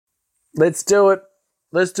Let's do it.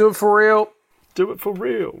 Let's do it for real. Do it for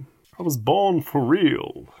real. I was born for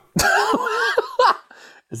real.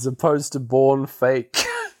 As opposed to born fake.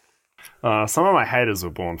 Some of my haters were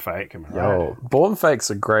born fake. Am I right? Yo, Born Fake's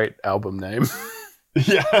a great album name.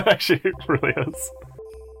 Yeah, actually, it really is.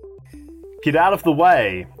 Get out of the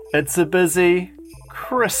way. It's a busy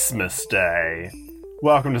Christmas day.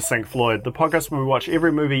 Welcome to Sync Floyd, the podcast where we watch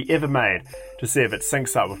every movie ever made to see if it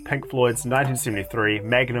syncs up with Pink Floyd's 1973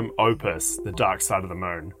 magnum opus, The Dark Side of the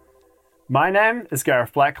Moon. My name is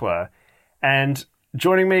Gareth Blackler, and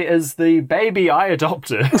joining me is the baby I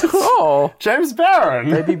adopted, Oh, James Barron.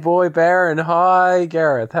 baby boy Baron. Hi,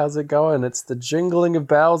 Gareth. How's it going? It's the jingling of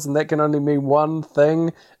bells, and that can only mean one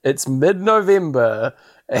thing. It's mid-November.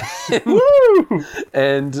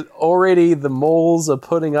 And already the malls are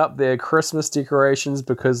putting up their Christmas decorations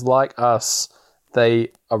because, like us,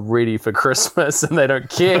 they are ready for Christmas and they don't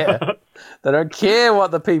care. They don't care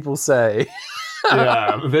what the people say.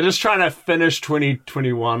 Yeah, they're just trying to finish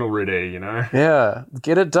 2021 already, you know? Yeah,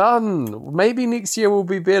 get it done. Maybe next year will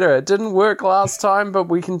be better. It didn't work last time, but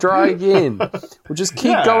we can try again. We'll just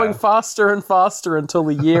keep going faster and faster until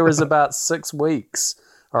the year is about 6 weeks.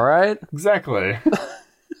 All right? Exactly.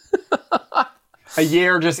 A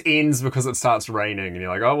year just ends because it starts raining, and you're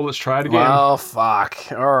like, oh, well, let's try it again. Oh, fuck.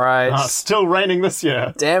 All right. Still raining this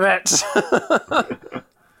year. Damn it.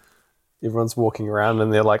 Everyone's walking around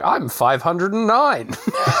and they're like, I'm 509.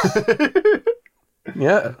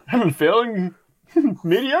 Yeah. I'm feeling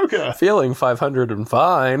mediocre. Feeling 500 and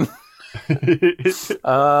fine.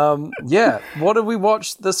 Yeah. What did we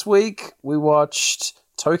watch this week? We watched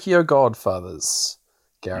Tokyo Godfathers,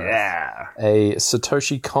 Gareth. Yeah. A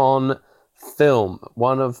Satoshi Kon film.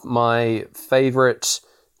 One of my favorite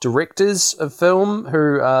directors of film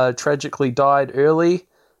who tragically died early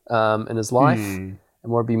in his life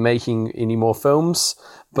and won't be making any more films.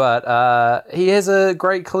 But he has a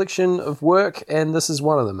great collection of work, and this is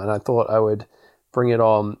one of them. And I thought I would bring it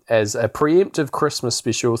on as a preemptive Christmas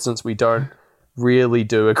special since we don't really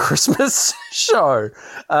do a Christmas show.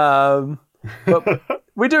 But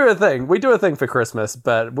we do a thing. We do a thing for Christmas,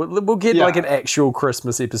 but we'll get like an actual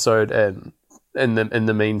Christmas episode in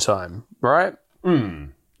the meantime, right?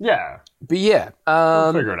 Yeah. But yeah,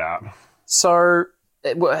 We'll figure it out. So,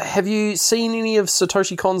 have you seen any of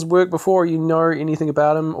Satoshi Kon's work before? You know anything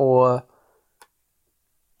about him, or?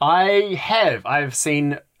 I have. I've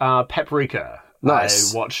seen Paprika.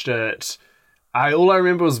 Nice. I watched it. All I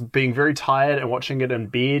remember was being very tired and watching it in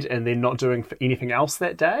bed and then not doing anything else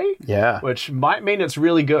that day. Yeah. Which might mean it's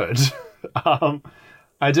really good. I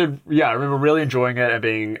remember really enjoying it and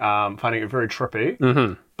being finding it very trippy.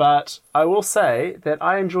 Mm-hmm. But I will say that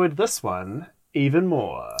I enjoyed this one even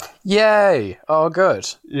more. Yay! Oh, good.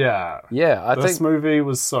 Yeah. Yeah, I think this movie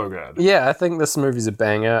was so good. Yeah, I think this movie's a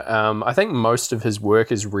banger. I think most of his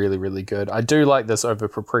work is really, really good. I do like this over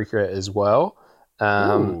Paprika as well.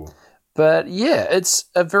 But yeah, it's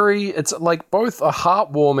like both a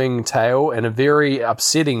heartwarming tale and a very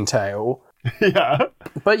upsetting tale. Yeah.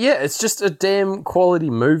 But yeah, it's just a damn quality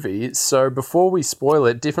movie. So before we spoil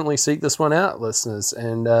it, definitely seek this one out, listeners,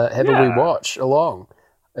 and have a wee watch along.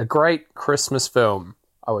 A great Christmas film,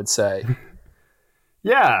 I would say.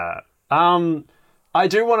 Yeah. I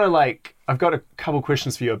do want to I've got a couple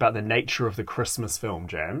questions for you about the nature of the Christmas film,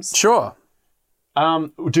 James. Sure.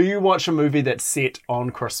 Do you watch a movie that's set on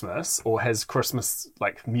Christmas or has Christmas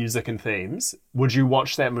music and themes? Would you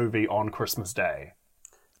watch that movie on Christmas Day?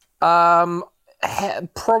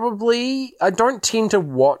 Probably. I don't tend to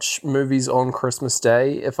watch movies on Christmas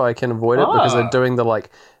Day if I can avoid it because they're doing the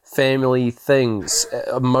family things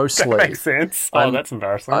mostly. That makes sense. That's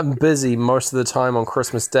embarrassing. I'm busy most of the time on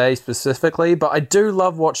Christmas Day specifically, but I do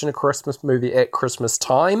love watching a Christmas movie at Christmas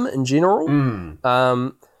time in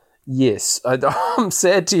general. Yes, I'm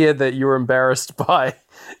sad to hear that you're embarrassed by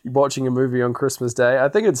watching a movie on Christmas Day. I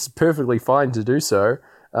think it's perfectly fine to do so.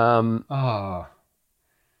 Now,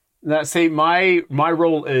 see, my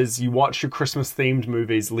rule is you watch your Christmas-themed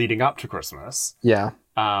movies leading up to Christmas. Yeah.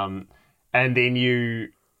 And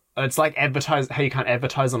then it's like how you can't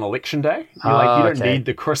advertise on election day. You don't need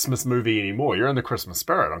the Christmas movie anymore. You're in the Christmas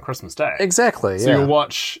spirit on Christmas Day. Exactly. So you'll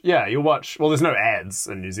watch. Well, there's no ads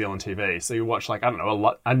in New Zealand TV, so you watch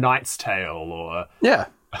A Knight's Tale or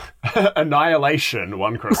Annihilation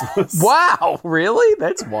one Christmas. Wow, really?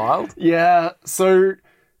 That's wild. Yeah. So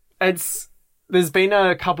there's been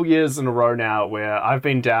a couple years in a row now where I've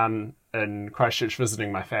been down in Christchurch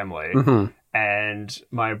visiting my family. Mm-hmm. And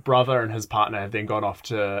my brother and his partner have then gone off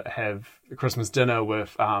to have Christmas dinner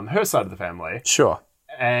with her side of the family. Sure.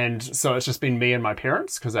 And so it's just been me and my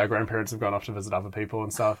parents because our grandparents have gone off to visit other people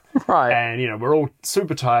and stuff. Right. And, we're all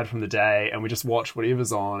super tired from the day and we just watch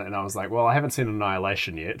whatever's on. And I was like, well, I haven't seen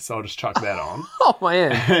Annihilation yet, so I'll just chuck that on. Oh,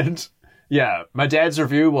 man. And yeah, my dad's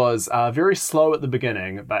review was very slow at the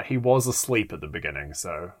beginning, but he was asleep at the beginning.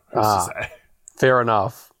 So who's to say? Fair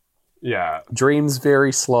enough. Yeah. Dreams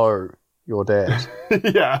very slow, your dad.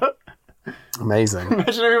 Yeah. Amazing.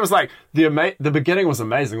 Imagine if it was like, the beginning was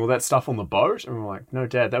amazing, all that stuff on the boat. And we're like, no,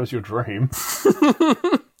 Dad, that was your dream.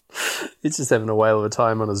 He's just having a whale of a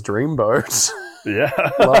time on his dream boat. Yeah.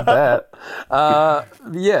 Love that.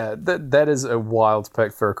 Yeah, that is a wild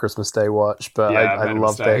pick for a Christmas Day watch, but Yeah, I made a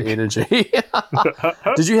love that mistake. energy.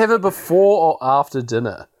 Did you have it before or after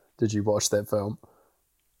dinner? Did you watch that film?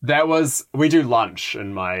 We do lunch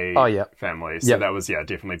in my family. So that was,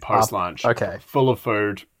 definitely post-lunch. Okay. Full of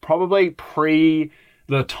food. Probably pre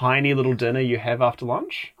the tiny little dinner you have after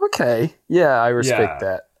lunch. Okay. Yeah, I respect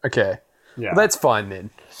that. Okay. Yeah. Well, that's fine then.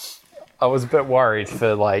 I was a bit worried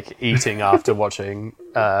for eating after watching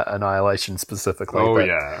Annihilation specifically. Oh, but,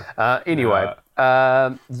 yeah. Anyway,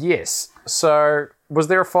 yes. So was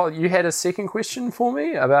there you had a second question for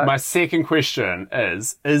me about... My second question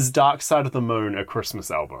is Dark Side of the Moon a Christmas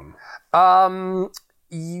album?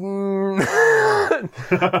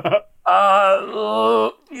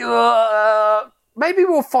 Maybe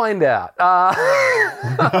we'll find out.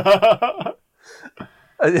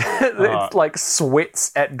 It's like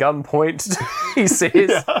sweats at gunpoint, he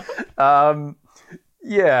says.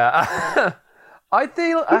 Yeah. I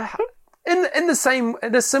think in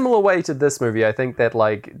a similar way to this movie, I think that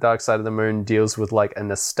Dark Side of the Moon deals with a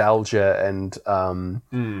nostalgia and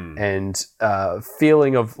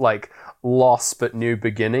feeling of loss but new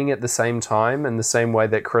beginning at the same time, in the same way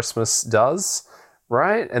that Christmas does,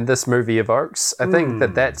 right? And this movie evokes. I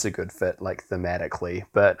think that's a good fit, thematically.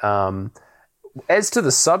 But as to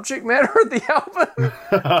the subject matter of the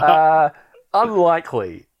album,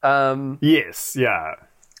 unlikely. Yes, yeah.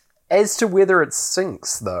 As to whether it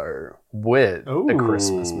syncs, though, with a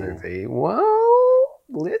Christmas movie, well,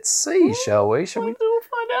 let's see, shall we? Shall we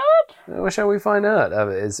find out? Shall we find out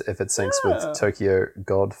if it syncs with Tokyo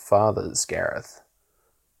Godfathers, Gareth?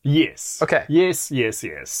 Yes. Okay. Yes.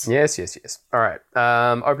 Yes. All right.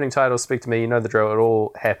 Opening title, Speak to Me. You know the drill. It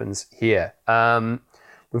all happens here.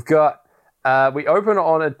 We've got... we open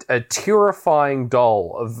on a terrifying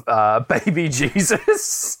doll of baby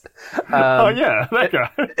Jesus. That guy.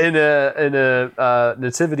 in a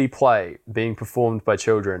nativity play being performed by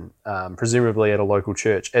children, presumably at a local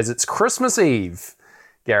church, as it's Christmas Eve,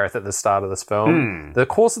 Gareth, at the start of this film. The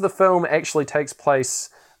course of the film actually takes place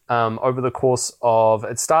over the course of...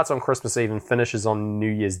 It starts on Christmas Eve and finishes on New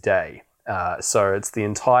Year's Day. So it's the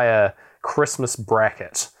entire Christmas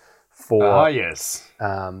bracket for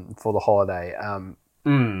the holiday.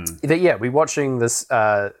 We're watching this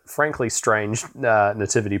frankly strange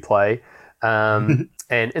nativity play, and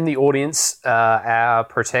in the audience, our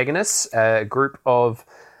protagonists, a group of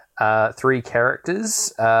 3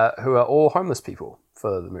 characters who are all homeless people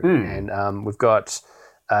for the movie, and we've got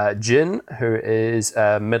Jin, who is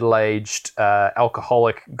a middle-aged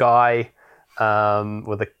alcoholic guy.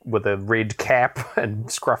 With a red cap and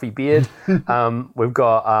scruffy beard. We've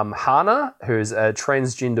got Hana, who's a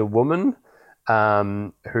transgender woman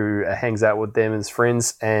who hangs out with them as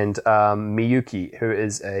friends, and Miyuki, who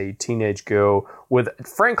is a teenage girl with,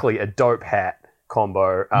 frankly, a dope hat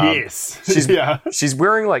combo. Yes. She's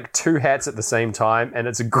wearing 2 hats at the same time, and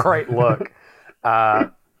it's a great look.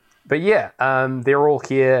 But yeah, they're all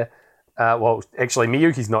here. Well, actually,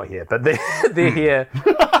 Miyuki's not here, but they're here.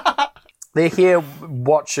 They're here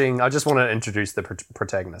watching... I just want to introduce the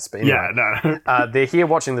protagonists. But anyway, they're here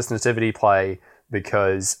watching this nativity play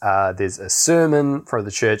because there's a sermon from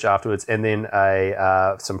the church afterwards, and then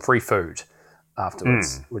some free food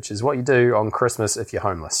afterwards, which is what you do on Christmas if you're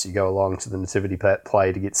homeless. You go along to the nativity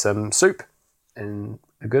play to get some soup and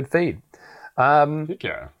a good feed. And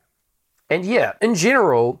in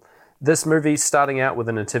general, this movie starting out with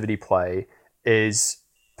a nativity play is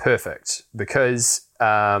perfect because...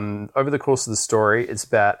 over the course of the story, it's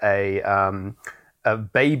about a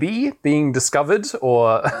baby being discovered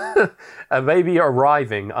or a baby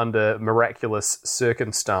arriving under miraculous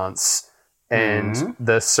circumstance and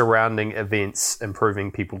the surrounding events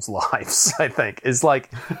improving people's lives, I think. It's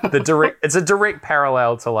it's a direct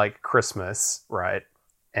parallel to Christmas, right?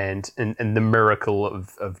 And the miracle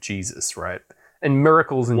of Jesus, right? And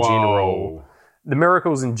miracles in general. The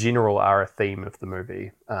miracles in general are a theme of the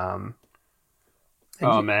movie.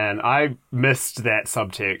 Man, I missed that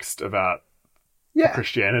subtext about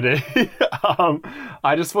Christianity.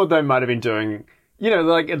 I just thought they might have been doing,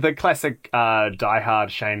 like the classic Die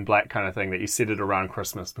Hard Shane Black kind of thing that you set it around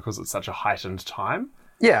Christmas because it's such a heightened time.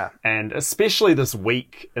 Yeah. And especially this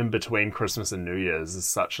week in between Christmas and New Year's is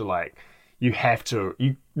such a, like, you have to,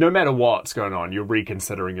 no matter what's going on, you're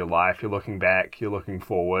reconsidering your life, you're looking back, you're looking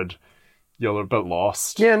forward, you're a bit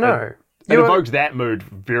lost. Yeah, no. It evoked that mood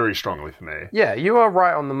very strongly for me. Yeah, you are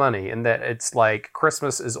right on the money in that it's like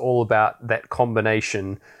Christmas is all about that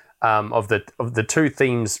combination of the two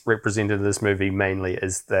themes represented in this movie mainly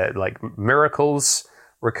is that like miracles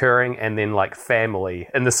recurring and then like family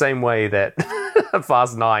in the same way that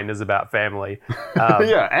Fast 9 is about family.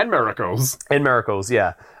 Yeah, and miracles. And miracles,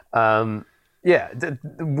 yeah.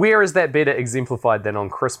 Where is that better exemplified than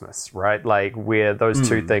on Christmas, right? Like where those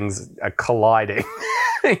two things are colliding,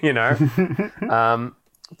 you know?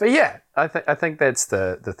 But yeah, I think that's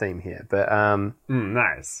the theme here. But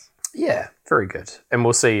nice. Yeah, very good. And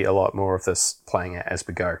we'll see a lot more of this playing out as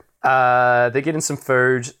we go. They're getting some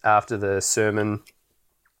food after the sermon,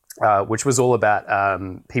 which was all about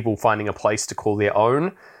people finding a place to call their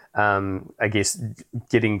own. I guess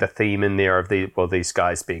getting the theme in there of these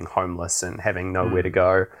guys being homeless and having nowhere to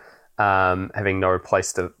go, having no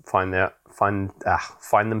place to find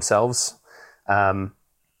themselves. And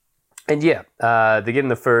yeah, they're getting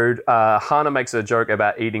the food. Hannah makes a joke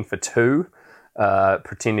about eating for two.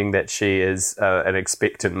 Pretending that she is an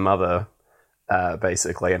expectant mother,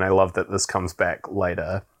 basically. And I love that this comes back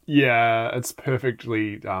later. Yeah, it's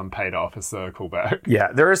perfectly paid off as a callback.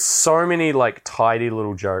 Yeah, there are so many like tidy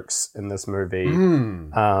little jokes in this movie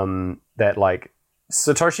that like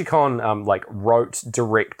Satoshi Kon like wrote,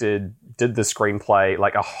 directed, did the screenplay,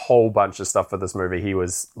 like a whole bunch of stuff for this movie. He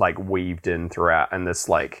was like weaved in throughout, and this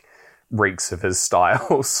like reeks of his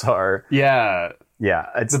style. So yeah.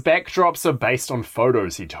 Yeah, the backdrops are based on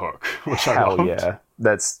photos he took, which I loved. Yeah,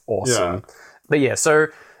 that's awesome. Yeah. But yeah, so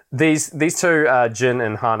these two, Jin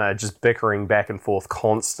and Hana, are just bickering back and forth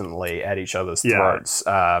constantly at each other's throats,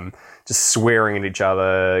 just swearing at each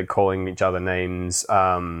other, calling each other names.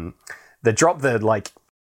 They drop the like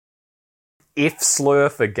F slur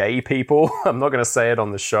for gay people. I'm not going to say it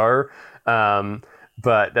on the show,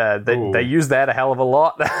 but they use that a hell of a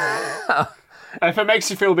lot. If it makes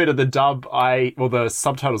you feel better, the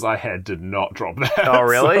subtitles I had did not drop that. Oh,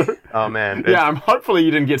 really? So, oh, man. Yeah, hopefully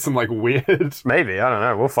you didn't get some, like, weird... Maybe, I don't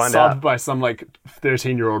know. We'll find out. Subbed by some, like,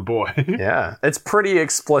 13-year-old boy. Yeah. It's pretty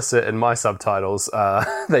explicit in my subtitles.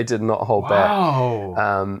 They did not hold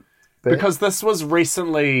back. Because this was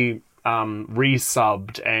recently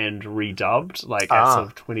resubbed and redubbed, like, as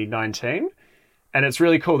of 2019. And it's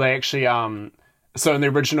really cool. They actually... So in the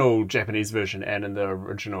original Japanese version and in the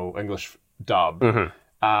original English dub,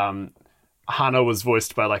 Hana was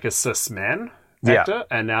voiced by like a cis man actor,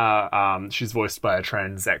 and now she's voiced by a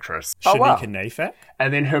trans actress. Shanika Nafak.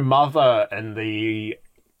 And then her mother in the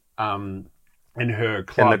in her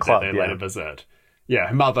club, that they later visit. Yeah,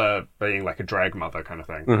 her mother being like a drag mother kind of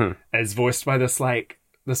thing, is voiced by this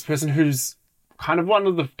person who's kind of one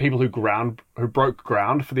of the people who broke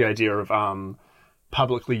ground for the idea of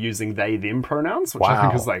publicly using they them pronouns, which I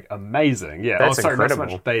think is like amazing. Yeah, that's incredible. Not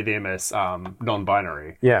so much they them as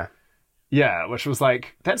non-binary. Yeah, which was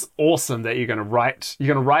like, that's awesome that you're gonna right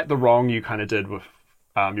the wrong you kind of did with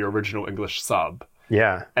your original English sub.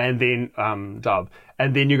 Yeah, and then dub,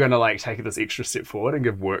 and then you're gonna like take it this extra step forward and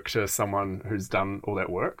give work to someone who's done all that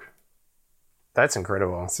work. That's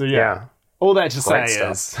incredible. So yeah. All that to Great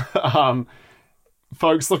say stuff. is,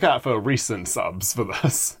 folks, look out for recent subs for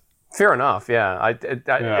this. Fair enough. Yeah.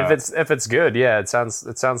 If it's good, yeah, it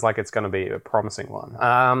sounds like it's going to be a promising one.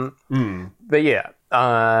 But yeah,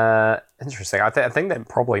 interesting. I think that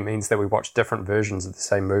probably means that we watch different versions of the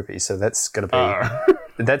same movie. So that's going to be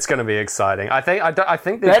that's going to be exciting. I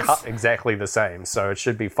think they're cut exactly the same, so it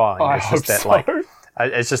should be fine.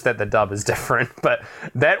 It's just that the dub is different, but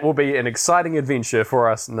that will be an exciting adventure for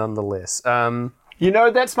us nonetheless.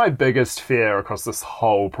 That's my biggest fear across this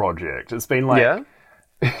whole project. It's been like,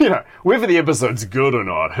 whether the episode's good or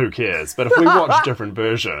not, who cares? But if we watch different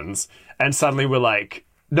versions and suddenly we're like,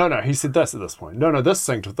 no, he said this at this point. No, this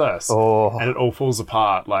synced with this. Oh. And it all falls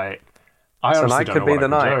apart. Like, I honestly don't know what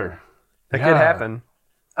I can do. It could happen.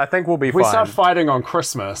 I think we'll be fine. We start fighting on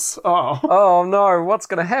Christmas. Oh no, what's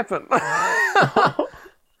going to happen?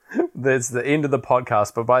 That's the end of the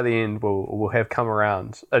podcast, but by the end we'll have come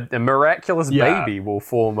around. A miraculous baby will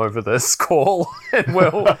form over this call, and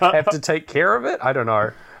we'll have to take care of it. I don't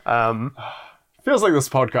know. Feels like this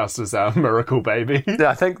podcast is our miracle baby.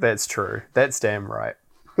 I think that's true. That's damn right.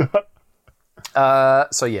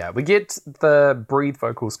 So yeah, we get the breathe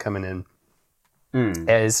vocals coming in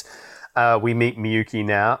as we meet Miyuki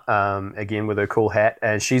now, again with her cool hat,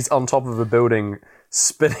 and she's on top of a building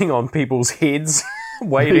spitting on people's heads,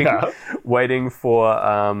 waiting for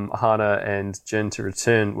Hana and Jin to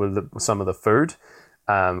return with some of the food,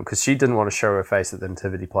 because she didn't want to show her face at the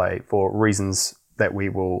nativity play for reasons that we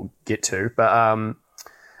will get to. But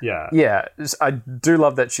yeah, I do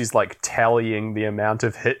love that she's like tallying the amount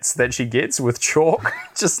of hits that she gets with chalk,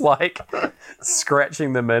 just like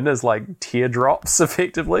scratching them in as like teardrops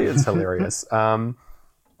effectively. It's hilarious.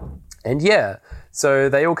 And yeah, so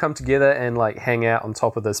they all come together and like hang out on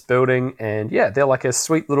top of this building, and yeah, they're like a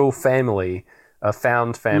sweet little family, a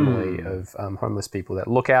found family of homeless people that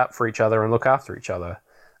look out for each other and look after each other,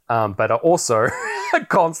 but are also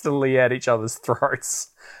constantly at each other's throats.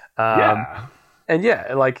 And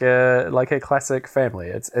yeah, like a classic family.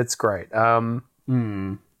 It's great. And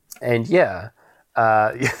yeah,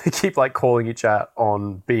 they keep like calling each out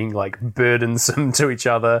on being like burdensome to each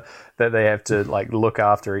other, that they have to like look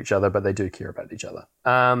after each other, but they do care about each other.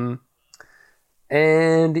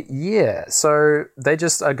 And yeah, so they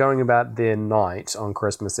just are going about their night on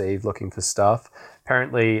Christmas Eve looking for stuff.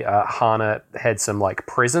 Apparently, Hana had some like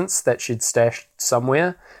presents that she'd stashed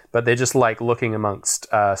somewhere, but they're just like looking amongst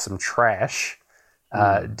some trash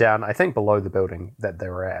down, I think, below the building that they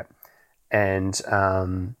were at. And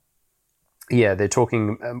yeah, they're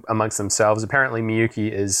talking amongst themselves. Apparently,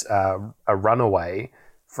 Miyuki is a runaway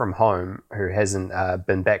from home who hasn't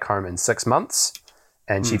been back home in 6 months,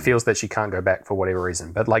 and she feels that she can't go back for whatever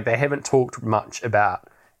reason. But like, they haven't talked much about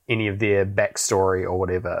any of their backstory or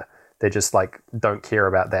whatever. They just like don't care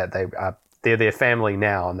about that. They're their family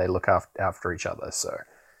now, and they look after each other. So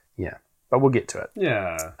yeah, but we'll get to it.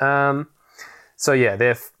 Yeah. So yeah,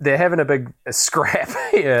 they're having a big scrap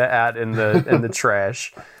here out in the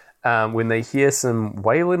trash. When they hear some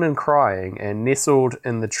wailing and crying, and nestled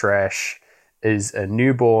in the trash is a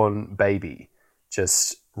newborn baby,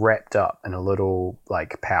 just wrapped up in a little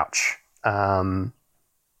like pouch. And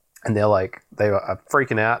they are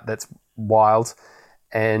freaking out. That's wild.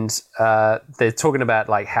 And they're talking about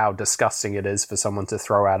like how disgusting it is for someone to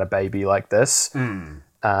throw out a baby like this.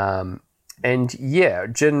 And yeah,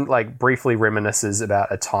 Jin like briefly reminisces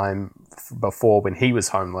about a time before when he was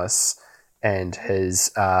homeless, and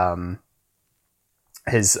his wife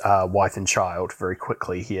and child very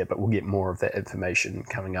quickly here, but we'll get more of that information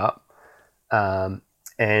coming up.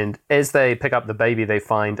 And as they pick up the baby, they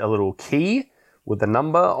find a little key with a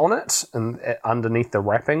number on it and underneath the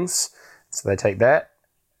wrappings. So they take that,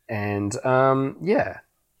 and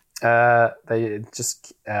they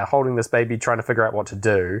just holding this baby, trying to figure out what to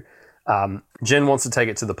do. Jin wants to take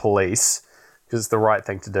it to the police because it's the right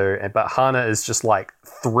thing to do, but Hana is just like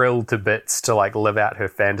thrilled to bits to like live out her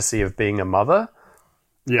fantasy of being a mother.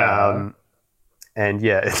 And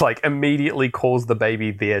yeah, it like immediately calls the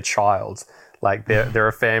baby their child. Like they're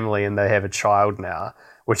a family and they have a child now,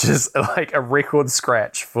 which is like a record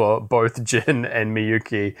scratch for both Jin and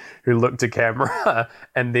Miyuki, who look to camera,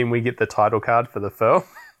 and then we get the title card for the film.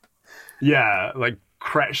 Yeah,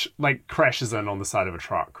 crashes in on the side of a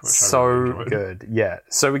truck. Which so I really enjoyed. Good, yeah.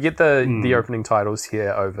 So we get the opening titles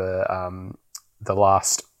here over the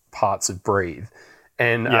last parts of Breathe.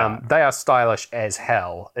 And they are stylish as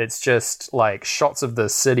hell. It's just like shots of the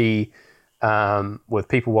city with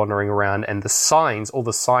people wandering around, and the signs, all the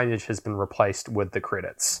signage has been replaced with the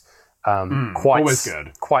credits. Always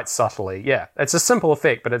good. Quite subtly. Yeah, it's a simple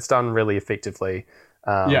effect, but it's done really effectively.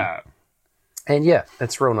 And yeah,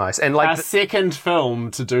 it's real nice. And like second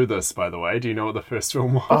film to do this, by the way. Do you know what the first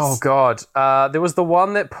film was? Oh god, there was the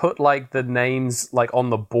one that put like the names like on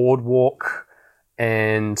the boardwalk.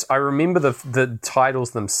 And I remember the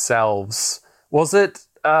titles themselves. Was it,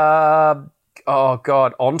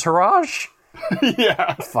 Entourage?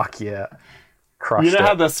 Yeah. Fuck yeah. Crushed You know it.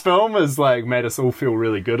 how this film has like made us all feel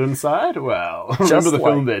really good inside? Well, remember the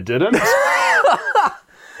film that didn't?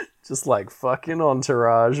 Just like fucking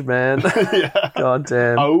Entourage, man. Yeah. God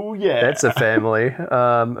damn. Oh, yeah. That's a family.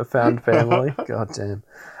 A found family. God damn.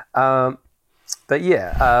 But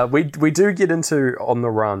yeah, we do get into On the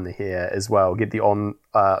Run here as well. Get the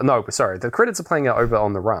the credits are playing out over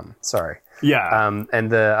On the Run. Sorry. Yeah.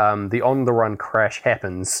 And the On the Run crash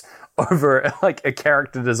happens over like a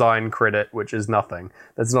character design credit, which is nothing.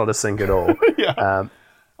 That's not a sync at all. Yeah.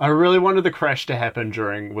 I really wanted the crash to happen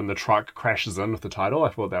when the truck crashes in with the title. I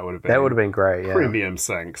thought that would have been great. Yeah. Premium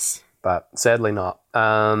syncs. But sadly not.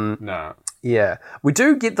 No. Yeah, we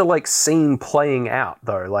do get the like scene playing out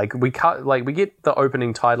though. Like we get the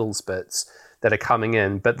opening titles bits that are coming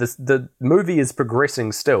in, but the movie is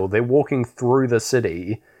progressing still. They're walking through the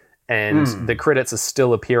city, and the credits are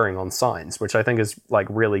still appearing on signs, which I think is like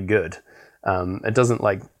really good. It doesn't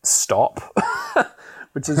like stop,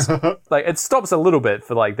 which is like it stops a little bit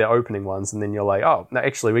for like the opening ones, and then you're like, oh, no,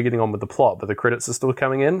 actually we're getting on with the plot, but the credits are still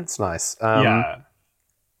coming in. It's nice.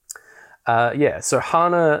 So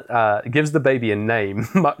Hana gives the baby a name,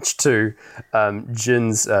 much to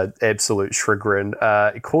Jin's absolute chagrin.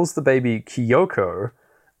 It calls the baby Kyoko,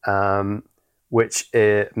 which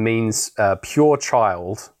means pure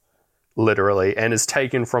child, literally, and is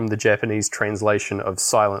taken from the Japanese translation of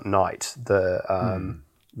Silent Night,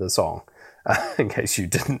 the song, in case you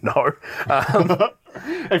didn't know.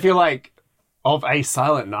 If you're like, of a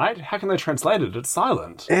silent night? How can they translate it? It's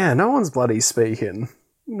silent. Yeah, no one's bloody speaking.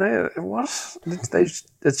 No, what?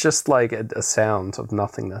 It's just like a sound of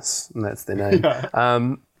nothingness, and that's their name.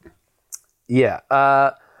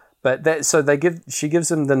 But she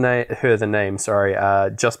gives him the name.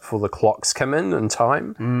 Just before the clocks come in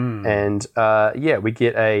time, and we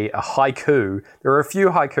get a haiku. There are a few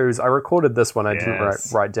haikus. I recorded this one. I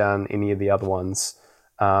didn't write down any of the other ones,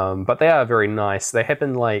 but they are very nice. They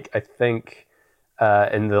happen I think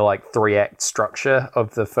in the 3-act structure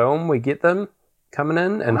of the film. We get them coming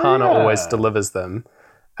in, and Hana always delivers them.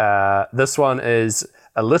 This one is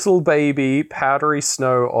a little baby, powdery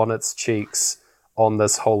snow on its cheeks on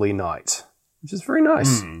this holy night, which is very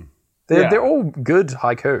nice. They're all good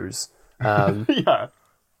haikus.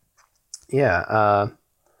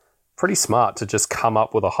 Pretty smart to just come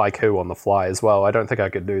up with a haiku on the fly as well. I don't think I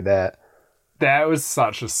could do that. That was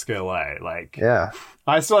such a skill, eh?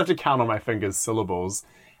 I still have to count on my fingers syllables.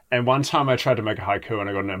 And one time I tried to make a haiku and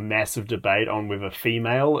I got in a massive debate on whether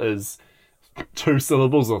female is 2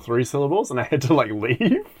 syllables or 3 syllables, and I had to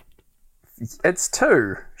leave. It's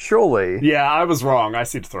 2, surely. Yeah, I was wrong. I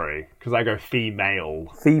said 3 because I go female.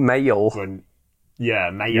 Female. Male.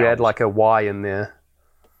 You had a Y in there.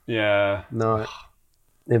 Yeah. No,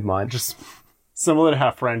 never mind. Just similar to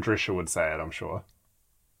how Fran Drescher would say it, I'm sure.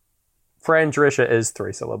 Fran Drescher is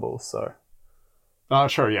 3 syllables, so. Oh,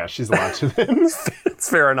 sure, yeah, she's allowed to then. It's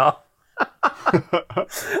fair enough.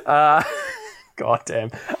 God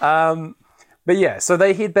damn. But yeah, so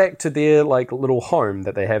they head back to their little home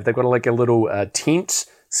that they have. They've got a little tent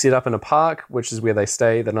set up in a park, which is where they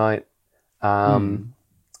stay the night.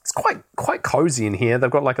 It's quite cozy in here. They've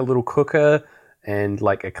got a little cooker and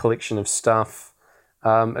a collection of stuff.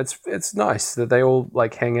 It's nice that they all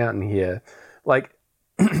hang out in here.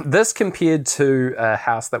 This compared to a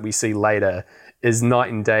house that we see later is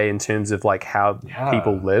night and day in terms of how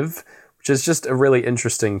people live, which is just a really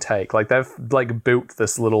interesting take. They've built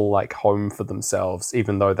this little home for themselves,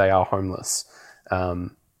 even though they are homeless,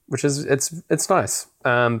 which is it's nice.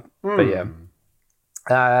 But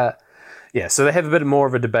so they have a bit more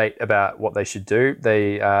of a debate about what they should do.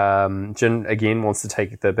 They Jin again wants to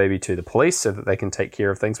take the baby to the police so that they can take care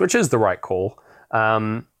of things, which is the right call.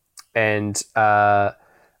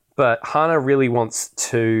 But Hana really wants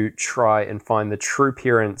to try and find the true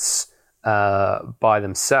parents by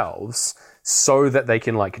themselves so that they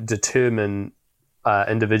can determine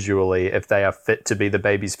individually if they are fit to be the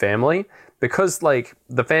baby's family, because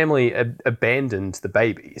the family abandoned the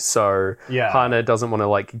baby, so Hana doesn't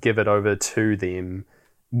want to give it over to them,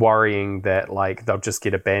 worrying that they'll just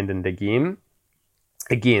get abandoned again.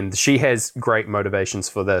 Again, she has great motivations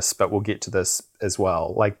for this, but we'll get to this as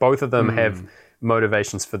well. Both of them have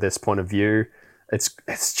motivations for this point of view.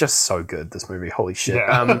 It's just so good, this movie. Holy shit.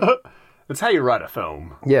 Yeah. That's how you write a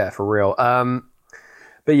film. Yeah, for real.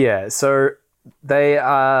 But yeah, so they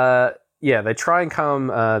they try and calm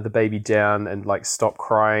the baby down and stop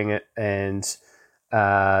crying, and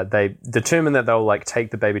they determine that they'll take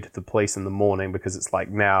the baby to the police in the morning, because it's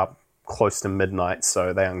now close to midnight,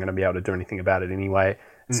 so they aren't going to be able to do anything about it anyway.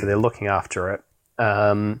 So they're looking after it.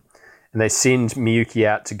 And they send Miyuki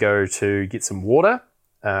out to go to get some water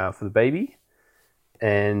for the baby.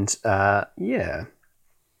 And so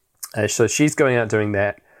she's going out doing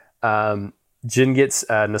that. Jin gets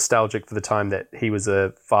nostalgic for the time that he was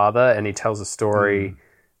a father, and he tells a story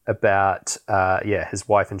about his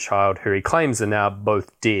wife and child, who he claims are now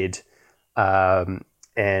both dead.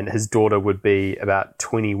 And his daughter would be about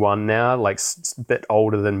 21 now, a bit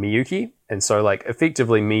older than Miyuki. And so,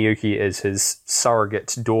 effectively, Miyuki is his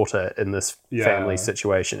surrogate daughter in this family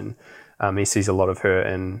situation. He sees a lot of her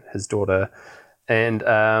in his daughter. And,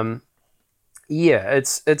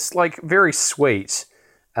 it's very sweet.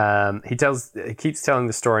 He keeps telling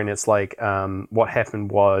the story, and it's what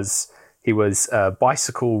happened was he was a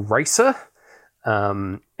bicycle racer,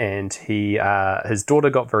 and his daughter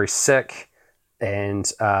got very sick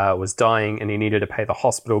and was dying, and he needed to pay the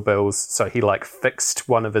hospital bills, so he fixed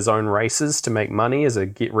one of his own races to make money as a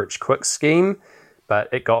get-rich-quick scheme, but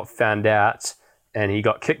it got found out and he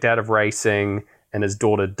got kicked out of racing, and his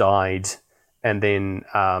daughter died, and then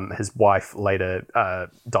his wife later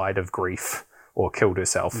died of grief or killed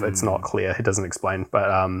herself. It's not clear. It doesn't explain.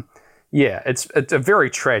 But yeah, it's a very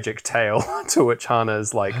tragic tale to which Hannah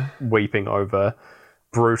is like weeping over.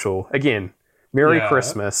 Brutal. Again, Merry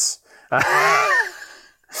Christmas.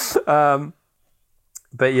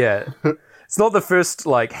 But yeah, it's not the first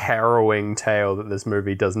like harrowing tale that this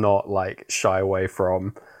movie does not like shy away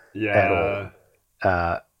from at all.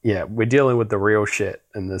 Yeah, we're dealing with the real shit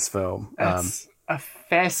in this film. It's a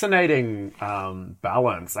fascinating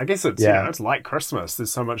balance. I guess it's you know, it's like Christmas.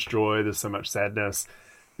 There's so much joy. There's so much sadness.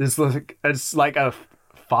 There's like it's like a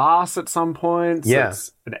farce at some points. Yeah,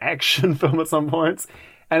 it's an action film at some points,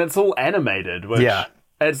 and it's all animated. Which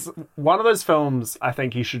it's one of those films I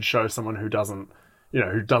think you should show someone who doesn't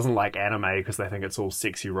like anime because they think it's all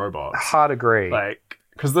sexy robots. Hard agree. Like,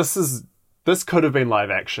 because this could have been live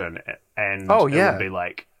action, and it would be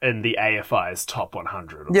like in the AFI's top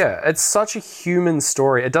 100. It's such a human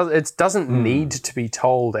story. It doesn't need to be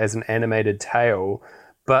told as an animated tale,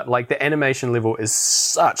 but like the animation level is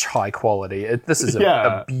such high quality. This is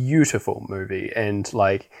a beautiful movie, and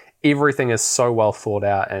like everything is so well thought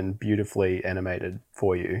out and beautifully animated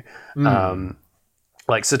for you.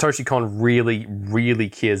 Like Satoshi Kon really, really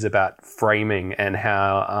cares about framing and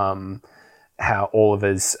how all of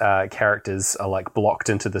his characters are like blocked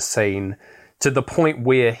into the scene to the point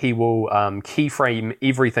where he will keyframe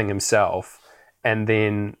everything himself and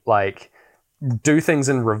then like do things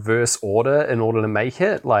in reverse order in order to make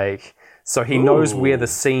it. Like, so he knows where the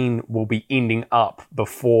scene will be ending up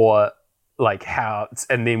before like how,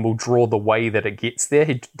 and then will draw the way that it gets there.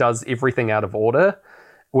 He does everything out of order,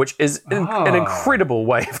 which is an incredible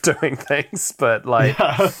way of doing things, but like,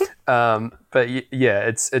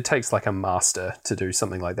 it takes like a master to do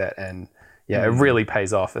something like that, and it really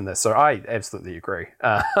pays off in this. So I absolutely agree.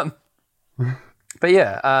 But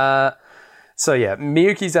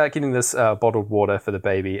Miyuki's out getting this bottled water for the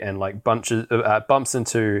baby, and like bumps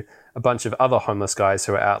into a bunch of other homeless guys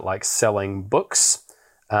who are out like selling books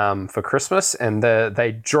for Christmas, and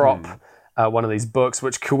they drop. One of these books,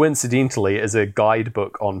 which coincidentally is a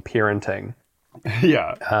guidebook on parenting.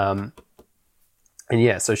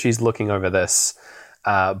 So she's looking over this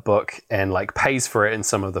book and like pays for it in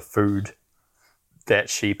some of the food that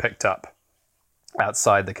she picked up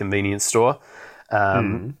outside the convenience store.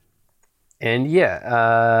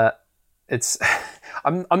 It's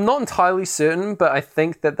I'm not entirely certain, but I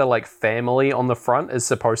think that the like family on the front is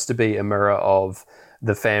supposed to be a mirror of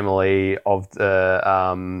the family of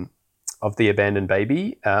the abandoned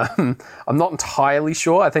baby. I'm not entirely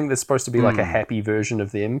sure. I think there's supposed to be like a happy version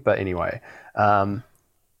of them, but anyway, or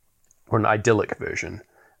an idyllic version.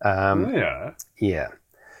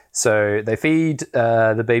 So they feed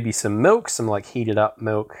the baby some milk, some like heated up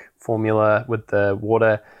milk formula with the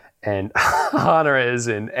water, and Hannah is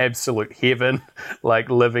in absolute heaven, like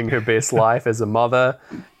living her best life as a mother,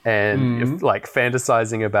 and like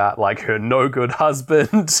fantasizing about like her no good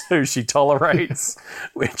husband who she tolerates,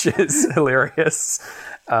 which is hilarious.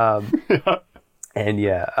 We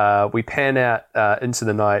pan out into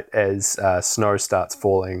the night as snow starts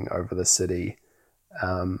falling over the city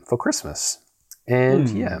for Christmas.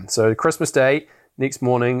 And so Christmas Day, next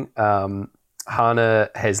morning, Hannah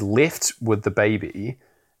has left with the baby,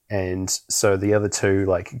 and so the other two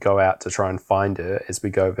like go out to try and find her as we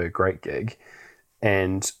go over a great gig.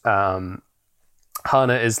 And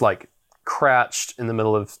Hannah is like crouched in the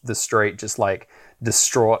middle of the street, just like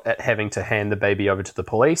distraught at having to hand the baby over to the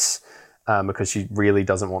police because she really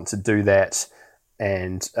doesn't want to do that.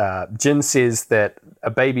 And Jin says that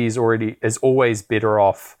a baby is always better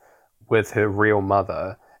off with her real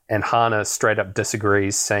mother, and Hannah straight up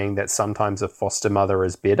disagrees, saying that sometimes a foster mother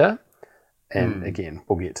is better. And again,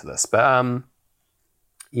 we'll get to this, but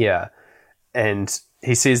and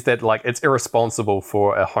he says that like it's irresponsible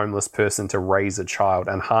for a homeless person to raise a child,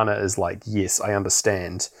 and Hannah is like, yes, I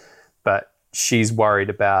understand, but she's worried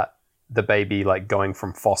about the baby like going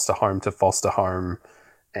from foster home to foster home,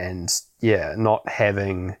 and not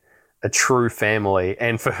having a true family,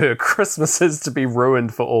 and for her Christmases to be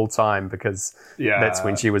ruined for all time because that's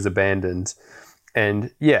when she was abandoned.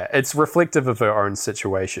 And it's reflective of her own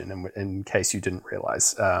situation, in case you didn't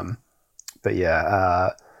realize.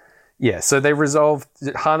 So they resolve.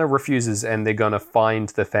 Hannah refuses, and they're going to find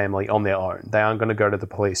the family on their own. They aren't going to go to the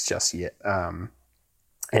police just yet.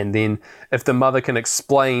 And then if the mother can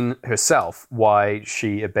explain herself why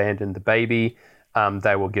she abandoned the baby,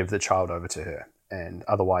 they will give the child over to her. And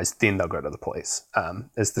otherwise, then they'll go to the police.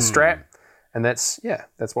 Is the strat. And that's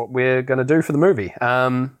what we're going to do for the movie.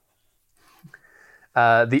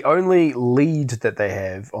 The only lead that they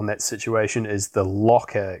have on that situation is the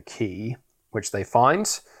locker key, which they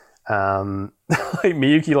find.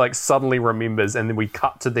 Miyuki like suddenly remembers, and then we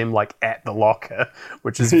cut to them like at the locker,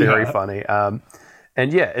 which is very funny.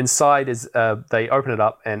 And yeah, inside is they open it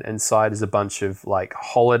up, and inside is a bunch of like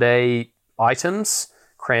holiday items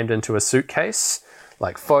crammed into a suitcase,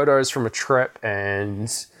 like photos from a trip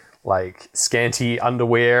and like scanty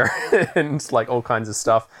underwear and like all kinds of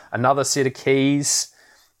stuff. Another set of keys,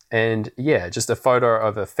 and yeah, just a photo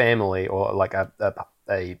of a family, or like a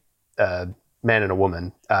man and a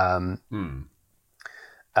woman who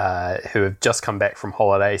have just come back from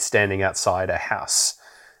holiday, standing outside a house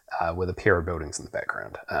with a pair of buildings in the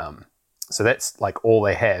background. So that's like all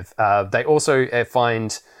they have. They also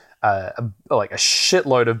find like a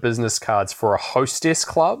shitload of business cards for a hostess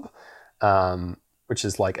club, which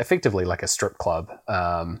is like effectively like a strip club.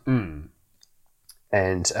 And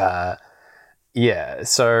yeah,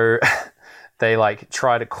 so they like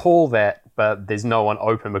try to call that, but there's no one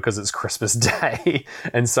open because it's Christmas Day.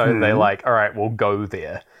 And so they're like, all right, we'll go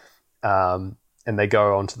there. And they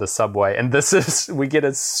go onto the subway. And we get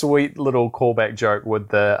a sweet little callback joke with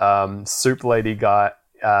the soup lady guy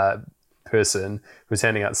person who's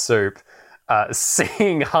handing out soup,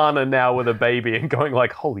 seeing Hana now with a baby and going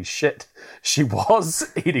like, holy shit, she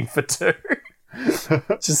was eating for two.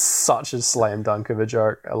 Just such a slam dunk of a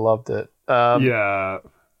joke. I loved it. Yeah.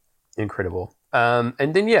 Incredible. And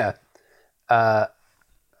then,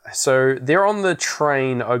 so they're on the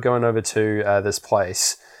train going over to this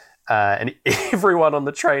place. And everyone on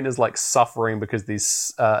the train is like suffering because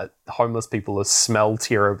these homeless people smell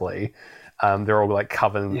terribly. They're all like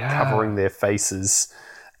covering their faces.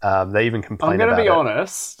 They even complain about it. I'm going to be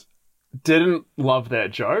honest, didn't love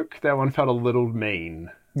that joke. That one felt a little mean.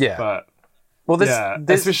 Yeah. But, well, there's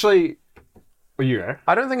especially... Well, you go.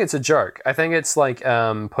 I don't think it's a joke. I think it's like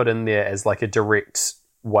put in there as like a direct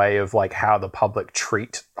way of like how the public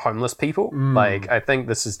treat homeless people. Like, I think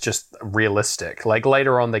this is just realistic. Like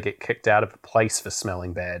later on they get kicked out of a place for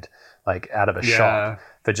smelling bad, like out of a shop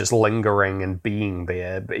for just lingering and being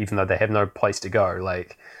there, but even though they have no place to go,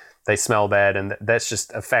 like they smell bad, and that's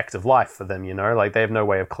just a fact of life for them, you know, like they have no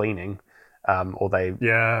way of cleaning. So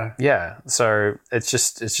it's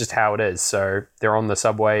just how it is. So they're on the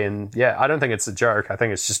subway, and I don't think it's a joke. I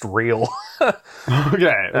think it's just real.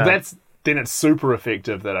 Okay, then it's super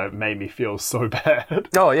effective that it made me feel so bad.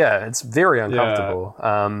 Oh yeah, it's very uncomfortable.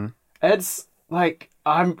 It's like,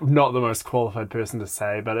 I'm not the most qualified person to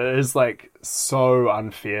say, but it is like so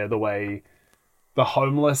unfair the way the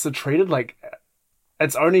homeless are treated. Like,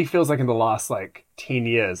 it's only feels like in the last like 10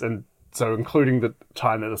 years, and so including the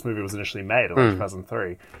time that this movie was initially made, in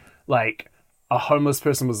 2003, like a homeless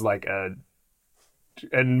person was like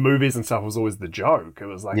in movies and stuff was always the joke. It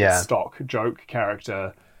was like a stock joke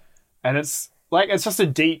character. And it's like, it's just a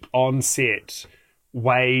deep on-set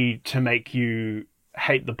way to make you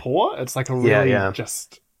hate the poor. It's like a really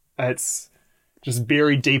it's just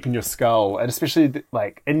buried deep in your skull. And especially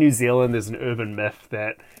like in New Zealand, there's an urban myth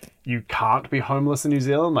that you can't be homeless in New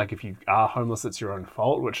Zealand. Like if you are homeless, it's your own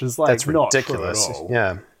fault, which is like that's not ridiculous. True at all.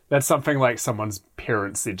 Yeah. That's something like someone's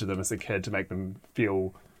parents said to them as a kid to make them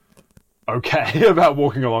feel okay about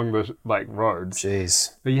walking along the like roads.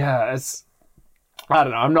 Jeez. But yeah, I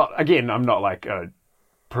don't know. I'm not like a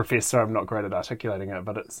professor. I'm not great at articulating it,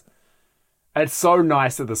 but it's so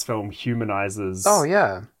nice that this film humanizes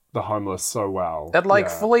the homeless so well. It like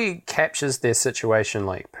fully captures their situation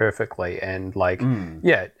like perfectly, and like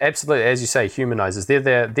absolutely, as you say, humanizes.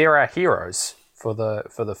 They're our heroes for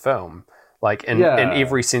the film. Like in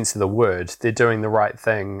every sense of the word, they're doing the right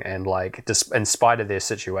thing, and like in spite of their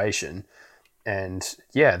situation. And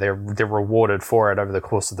they're rewarded for it over the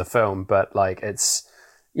course of the film, but like it's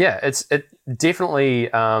definitely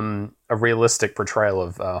a realistic portrayal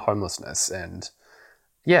of homelessness, and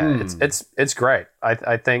it's great.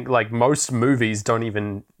 I think like most movies don't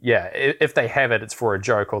even if they have it, it's for a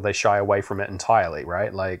joke, or they shy away from it entirely,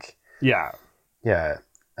 right? Like like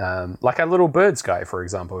our Little Birds guy, for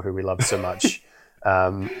example, who we love so much.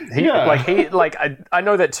 I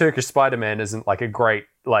know that Turkish Spider-Man isn't like a great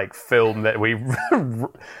like film that we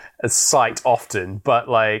cite often, but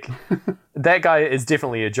like that guy is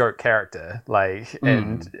definitely a joke character, like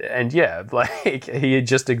and like he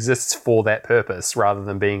just exists for that purpose rather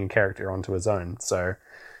than being a character onto his own. So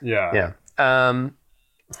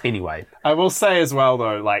anyway, I will say as well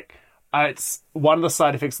though, like it's one of the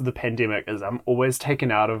side effects of the pandemic is I'm always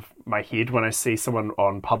taken out of my head when I see someone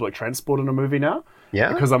on public transport in a movie now.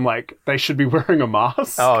 Yeah. Because I'm like, they should be wearing a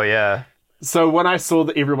mask. Oh, yeah. So when I saw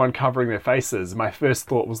everyone covering their faces, my first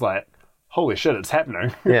thought was like, holy shit, it's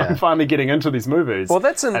happening. Yeah. I'm finally getting into these movies. Well,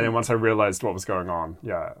 and then once I realized what was going on, it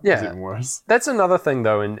was even worse. That's another thing,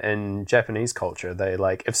 though, in Japanese culture. They,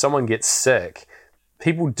 like, if someone gets sick,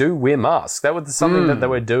 people do wear masks. That was something that they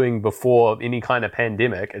were doing before any kind of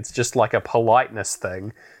pandemic. It's just like a politeness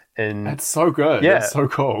thing. And it's so good. Yeah. It's so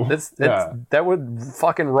cool. That would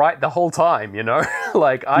fucking right the whole time, you know?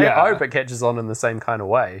 Like, I hope it catches on in the same kind of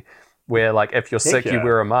way. Where, like, if you're sick, you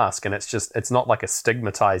wear a mask, and it's not like a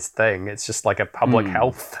stigmatized thing. It's just like a public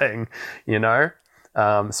health thing, you know?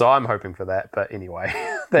 So I'm hoping for that. But anyway,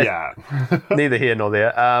 neither here nor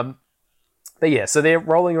there. But yeah, so they're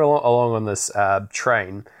rolling along on this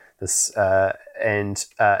train, and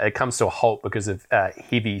it comes to a halt because of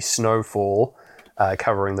heavy snowfall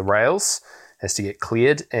covering the rails. Has to get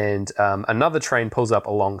cleared, and another train pulls up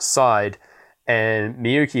alongside. And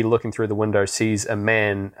Miyuki, looking through the window, sees a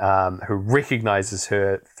man who recognizes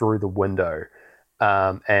her through the window.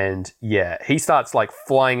 And yeah, he starts like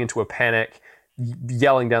flying into a panic,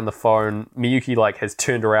 yelling down the phone. Miyuki like has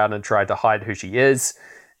turned around and tried to hide who she is.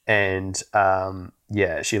 And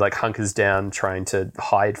she like hunkers down trying to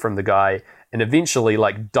hide from the guy, and eventually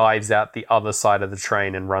like dives out the other side of the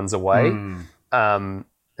train and runs away. And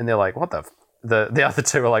they're like, what the other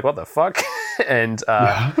two are like, what the fuck? And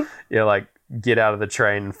like, get out of the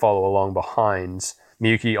train and follow along behind.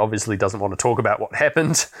 Miyuki obviously doesn't want to talk about what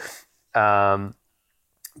happened.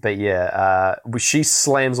 She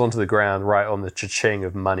slams onto the ground right on the cha-ching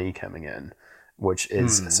of money coming in, which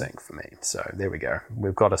is a sink for me. So there we go.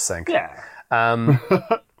 We've got a sink. Yeah.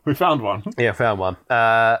 We found one. Yeah, found one.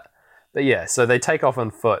 But yeah, so they take off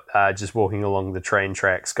on foot, just walking along the train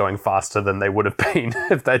tracks, going faster than they would have been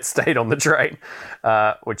if they'd stayed on the train,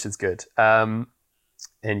 which is good.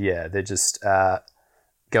 And yeah, they're just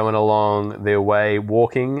going along their way,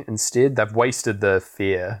 walking instead. They've wasted the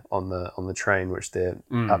fare on the train, which they're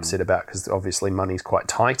upset about because obviously money's quite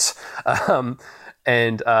tight.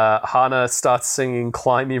 And Hana starts singing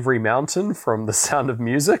 "Climb Every Mountain" from The Sound of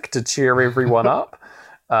Music to cheer everyone up.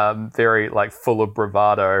 Very like full of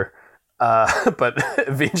bravado. But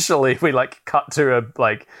eventually we like cut to a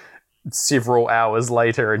like several hours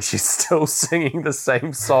later and she's still singing the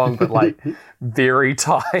same song but like very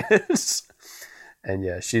tired. And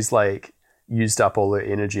yeah, she's like used up all her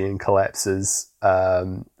energy and collapses,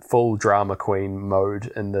 full drama queen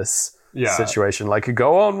mode in this situation, like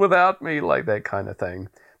go on without me, like that kind of thing.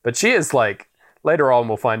 But she is like, later on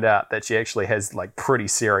we'll find out that she actually has like pretty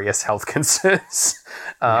serious health concerns.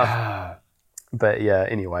 But yeah,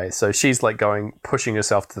 anyway, so she's like pushing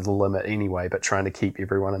herself to the limit anyway, but trying to keep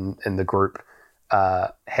everyone in the group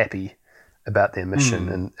happy about their mission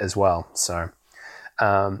and as well. So,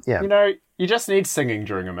 yeah. You know, you just need singing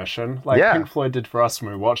during a mission, like Pink Floyd did for us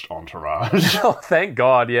when we watched Entourage. Oh, thank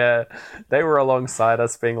God, yeah. They were alongside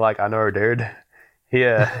us being like, I know, dude.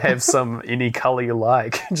 Here, have some any colour you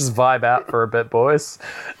like. Just vibe out for a bit, boys.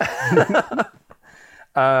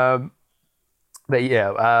 But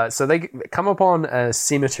yeah, so they come upon a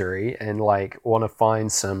cemetery and like want to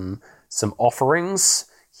find some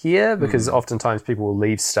offerings here because oftentimes people will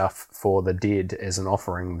leave stuff for the dead as an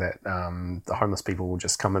offering that the homeless people will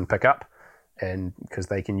just come and pick up, and because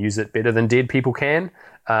they can use it better than dead people can.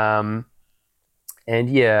 And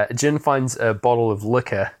yeah, Jin finds a bottle of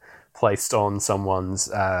liquor placed on someone's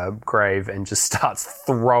grave and just starts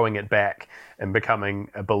throwing it back and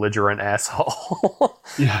becoming a belligerent asshole.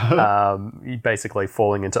 Basically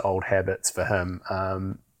falling into old habits for him.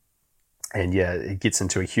 And yeah, it gets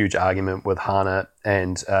into a huge argument with Hana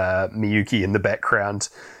and Miyuki in the background,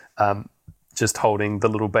 just holding the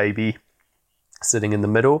little baby sitting in the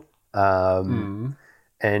middle. And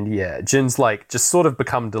yeah, Jin's like just sort of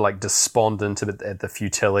become like despondent at the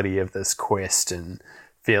futility of this quest and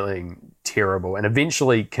feeling terrible, and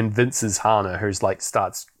eventually convinces Hana, who's like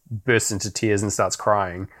bursts into tears and starts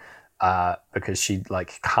crying because she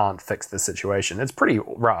like can't fix the situation. It's pretty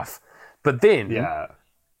rough. But then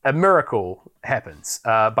a miracle happens.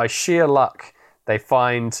 By sheer luck, they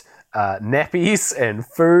find nappies and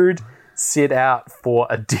food set out for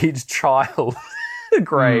a dead child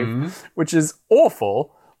grave, which is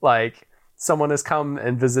awful. Like, someone has come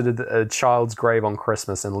and visited a child's grave on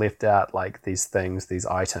Christmas and left out like these things, these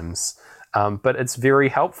items. But it's very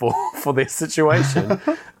helpful for their situation.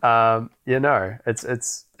 You know,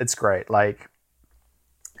 it's great. Like,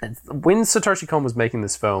 when Satoshi Kon was making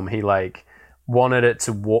this film, he like wanted it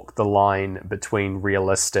to walk the line between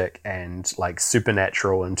realistic and like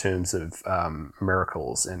supernatural in terms of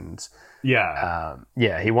miracles, and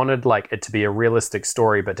he wanted like it to be a realistic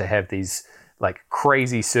story, but to have these like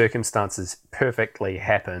crazy circumstances perfectly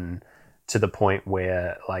happen to the point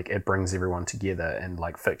where like it brings everyone together and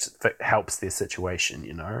like helps their situation,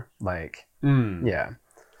 you know? Like, yeah.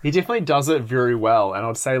 He definitely does it very well. And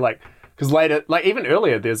I'd say like, because later, like even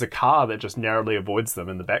earlier, there's a car that just narrowly avoids them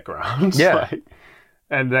in the background. Yeah. Like,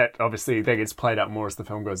 and that obviously that gets played out more as the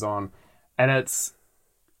film goes on. And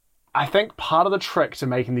I think part of the trick to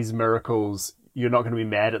making these miracles, you're not going to be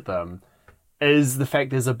mad at them, is the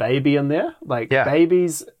fact there's a baby in there. Like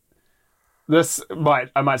babies,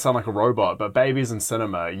 I might sound like a robot, but babies in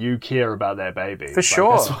cinema, you care about that baby. For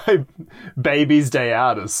sure. That's why Baby's Day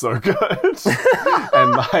Out is so good.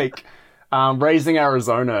 And like, Raising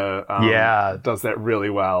Arizona does that really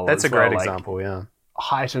well. That's a great example, yeah.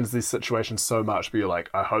 Heightens these situations so much, but you're like,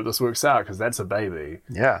 I hope this works out because that's a baby.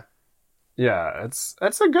 Yeah. Yeah, it's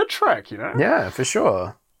a good trick, you know? Yeah, for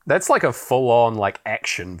sure. That's like a full-on like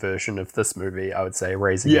action version of this movie, I would say,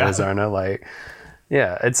 Raising Arizona. Like,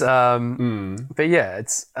 yeah, it's but yeah,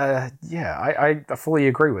 it's I fully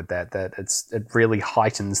agree with that it really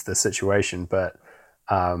heightens the situation, but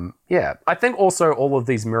I think also all of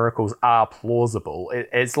these miracles are plausible.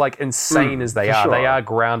 It's like insane as they are. Sure. They are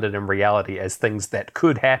grounded in reality as things that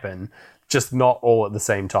could happen, just not all at the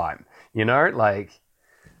same time. You know, like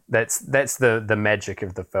that's the magic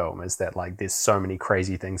of the film, is that like there's so many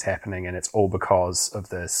crazy things happening, and it's all because of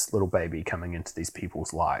this little baby coming into these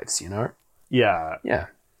people's lives. You know? Yeah, yeah.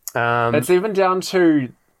 It's even down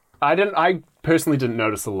to I personally didn't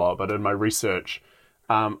notice a lot, but in my research.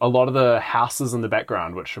 A lot of the houses in the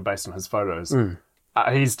background, which are based on his photos,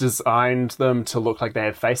 he's designed them to look like they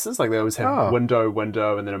have faces. Like they always have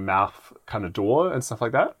window, and then a mouth kind of door and stuff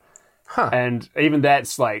like that. Huh. And even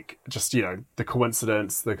that's like just, you know, the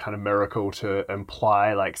coincidence, the kind of miracle to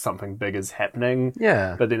imply like something big is happening.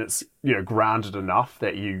 Yeah. But then it's, you know, grounded enough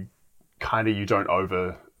that it's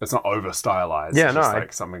not over stylized. Yeah, it's just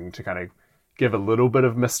like something to kind of give a little bit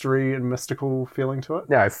of mystery and mystical feeling to it.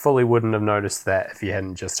 Yeah, I fully wouldn't have noticed that if you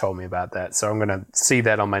hadn't just told me about that. So I'm going to see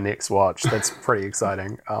that on my next watch. That's pretty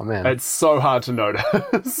exciting. Oh, man. It's so hard to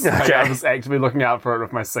notice. Okay. Like, I was actively looking out for it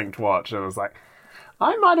with my synced watch, and it was like,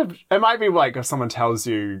 it might be like if someone tells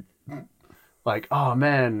you, like, oh,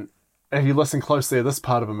 man, if you listen closely to this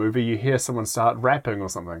part of a movie, you hear someone start rapping or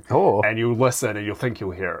something. Oh. And you'll listen and you'll think you'll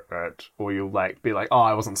hear it. Or you'll like be like, oh,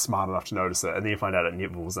 I wasn't smart enough to notice it. And then you find out it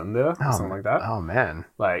never was in there. Or something like that. Oh, man.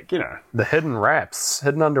 Like, you know. The hidden under wraps.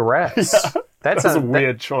 Yeah, that's a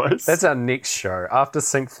weird choice. That's our next show. After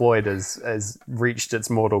Sync Floyd has reached its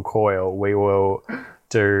mortal coil, we will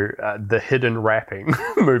do the Hidden Rapping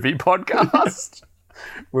movie podcast.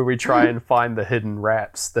 Where we try and find the hidden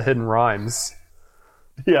raps, the hidden rhymes.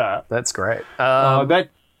 Yeah. That's great. That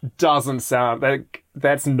doesn't sound...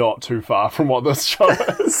 That's not too far from what this show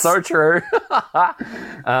is. So true.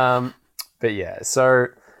 But yeah, so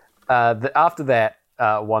after that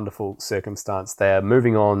wonderful circumstance, they're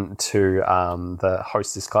moving on to the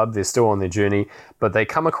Hostess Club. They're still on their journey, but they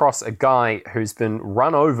come across a guy who's been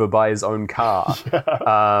run over by his own car.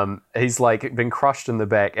 Yeah. He's like been crushed in the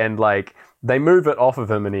back, and like they move it off of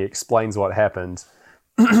him, and he explains what happened.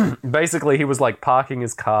 Basically, he was like parking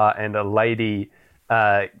his car, and a lady,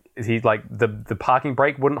 he like the parking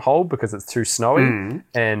brake wouldn't hold because it's too snowy,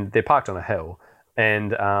 and they're parked on a hill.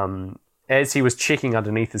 And as he was checking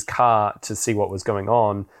underneath his car to see what was going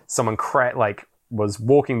on, someone was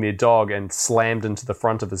walking their dog and slammed into the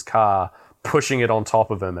front of his car, pushing it on top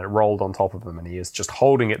of him. It rolled on top of him, and he is just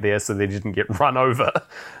holding it there so that he didn't get run over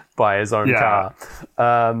by his own car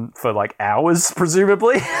for like hours,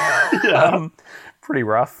 presumably. Yeah. Pretty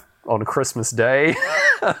rough on Christmas Day.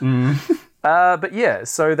 But yeah,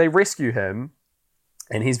 so they rescue him,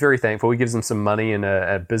 and he's very thankful. He gives them some money and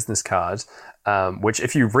a business card, which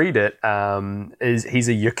if you read it, he's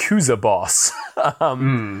a Yakuza boss,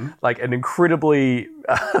 like an incredibly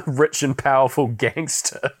rich and powerful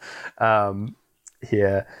gangster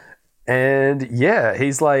here. And yeah,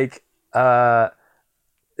 he's like,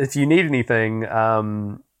 if you need anything,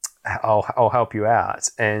 I'll help you out.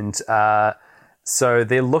 And so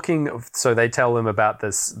they're looking. So they tell him about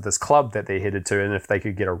this club that they're headed to, and if they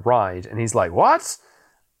could get a ride. And he's like, "What?"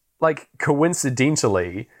 Like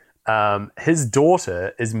coincidentally, his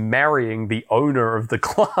daughter is marrying the owner of the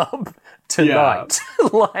club tonight. Yeah.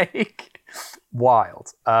 Like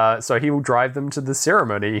wild. So he will drive them to the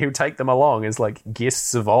ceremony. He'll take them along as like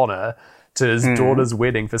guests of honor to his daughter's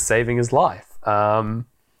wedding for saving his life.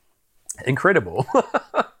 Incredible.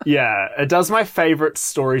 Yeah, it does my favorite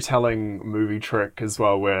storytelling movie trick as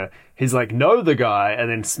well, where he's like, know the guy, and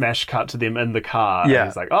then smash cut to them in the car. Yeah. And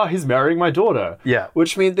he's like, oh, he's marrying my daughter. Yeah.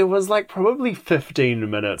 Which means there was like probably 15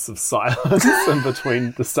 minutes of silence in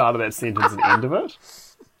between the start of that sentence and end of it.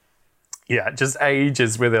 Yeah, just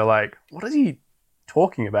ages where they're like, what is he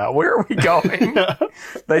talking about? Where are we going?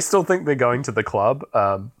 They still think they're going to the club.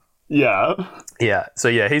 Yeah. Yeah, so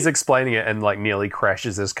yeah, he's explaining it and like nearly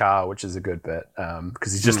crashes his car, which is a good bit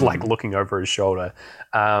because he's just like looking over his shoulder.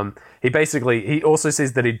 He also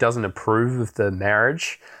says that he doesn't approve of the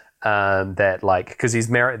marriage. That like because he's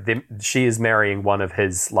married, she is marrying one of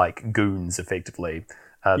his like goons, effectively.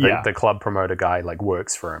 The club promoter guy like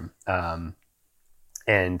works for him,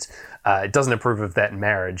 and doesn't approve of that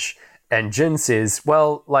marriage. And Jin says,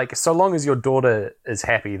 "Well, like so long as your daughter is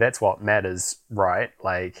happy, that's what matters, right?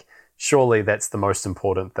 Like." Surely that's the most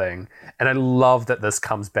important thing. And I love that this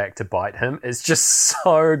comes back to bite him. It's just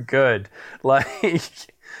so good.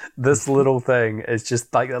 Like, this little thing is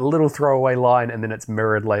just like a little throwaway line and then it's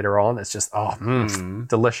mirrored later on. It's just,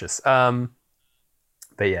 delicious. But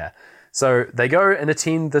yeah. So they go and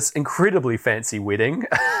attend this incredibly fancy wedding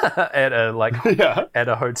at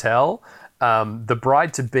a hotel. The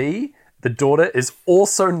bride-to-be, the daughter, is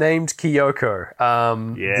also named Kyoko.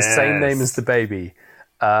 The same name as the baby.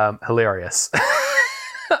 Hilarious.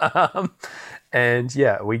 And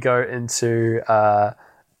yeah, we go into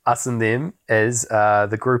us and them as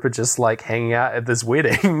the group are just like hanging out at this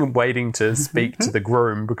wedding waiting to speak to the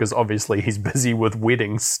groom because obviously he's busy with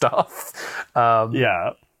wedding stuff.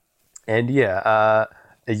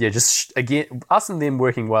 Just again us and them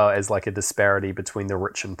working well as like a disparity between the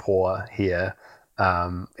rich and poor here,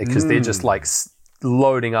 because they're just like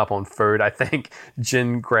loading up on food. I think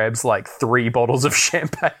Jin grabs like 3 bottles of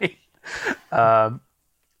champagne.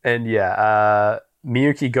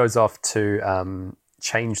 Miyuki goes off to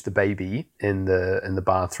change the baby in the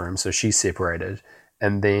bathroom, so she's separated.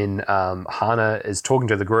 And then Hana is talking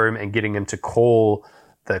to the groom and getting him to call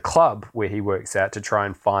the club where he works at to try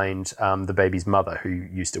and find the baby's mother who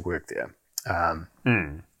used to work there.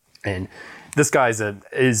 And this guy is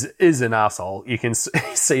an asshole. You can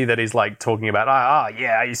see that he's like talking about,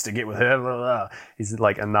 I used to get with her. Blah, blah. He's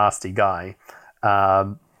like a nasty guy.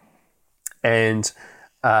 And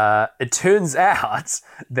it turns out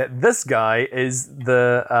that this guy is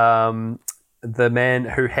the man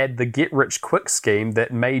who had the get rich quick scheme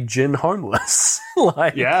that made Jin homeless.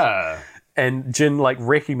 And Jin like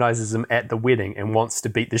recognizes him at the wedding and wants to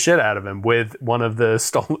beat the shit out of him with one of the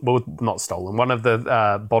one of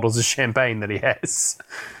the bottles of champagne that he has.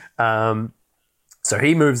 So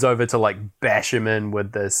he moves over to like bash him in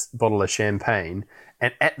with this bottle of champagne,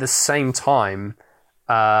 and at the same time,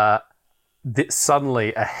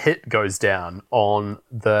 suddenly a hit goes down on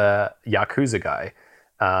the Yakuza guy.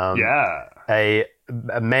 A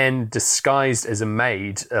man disguised as a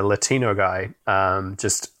maid, a Latino guy,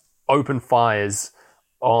 just open fires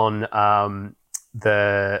on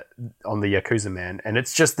the Yakuza man, and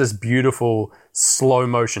it's just this beautiful slow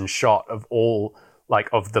motion shot of all like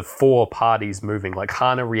of the 4 parties moving, like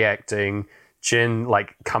Hana reacting, Jin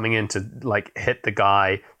like coming in to like hit the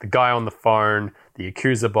guy on the phone, the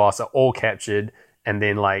Yakuza boss are all captured, and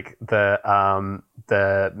then like the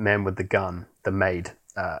man with the gun, the maid.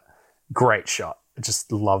 Great shot. I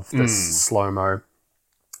just love this slow-mo.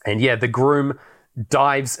 And yeah, the groom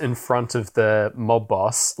dives in front of the mob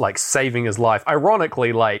boss, like saving his life.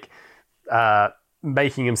 Ironically, like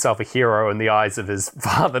making himself a hero in the eyes of his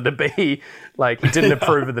father-to-be. Like, he didn't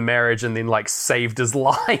approve of the marriage and then like saved his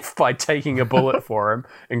life by taking a bullet for him.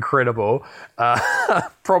 Incredible.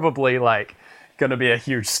 Probably like going to be a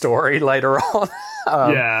huge story later on.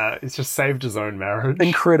 He's just saved his own marriage.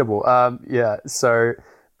 Incredible.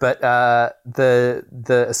 But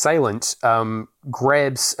the assailant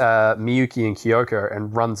grabs Miyuki and Kyoko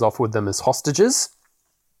and runs off with them as hostages.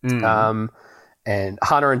 And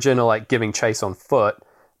Hana and Jin are like giving chase on foot,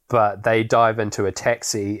 but they dive into a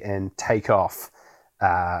taxi and take off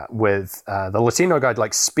with the Latino guy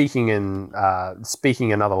like speaking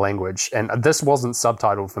another language. And this wasn't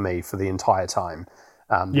subtitled for me for the entire time.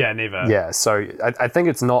 Never. Yeah, so I think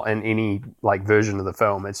it's not in any like version of the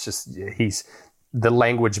film. It's just the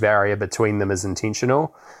language barrier between them is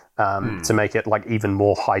intentional to make it like even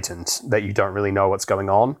more heightened that you don't really know what's going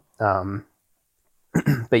on.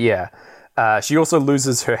 But yeah, she also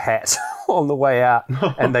loses her hat on the way out,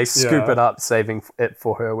 and they scoop it up, saving it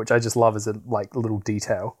for her, which I just love as a like little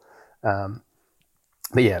detail. But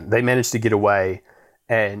yeah, they manage to get away,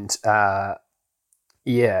 and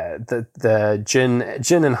the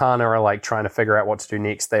Jin and Hana are like trying to figure out what to do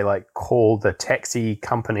next. They like call the taxi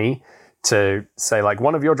company to say like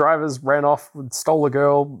one of your drivers ran off, stole a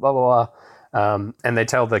girl, blah blah blah, and they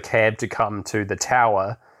tell the cab to come to the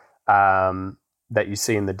tower that you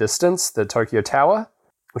see in the distance, the Tokyo Tower,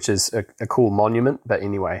 which is a cool monument. But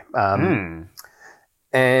anyway,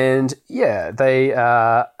 And yeah, they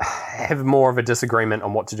have more of a disagreement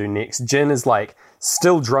on what to do next. Jin is like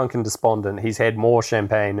still drunk and despondent. He's had more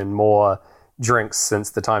champagne and more drinks since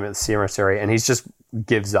the time at the cemetery, and he's just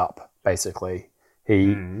gives up, basically.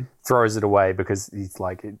 He throws it away because he's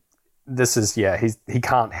like, he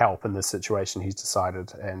can't help in this situation, he's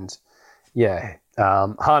decided. And yeah,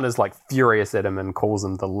 Hana's like furious at him and calls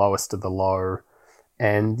him the lowest of the low.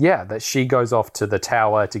 And yeah, that she goes off to the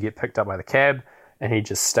tower to get picked up by the cab, and he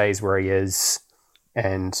just stays where he is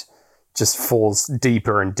and just falls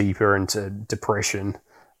deeper and deeper into depression.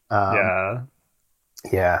 Again,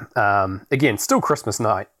 still Christmas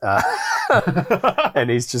night. And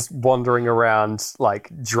he's just wandering around, like,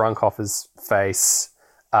 drunk off his face.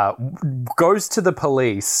 Goes to the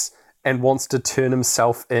police and wants to turn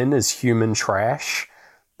himself in as human trash.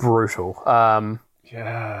 Brutal. So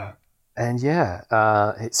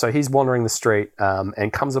he's wandering the street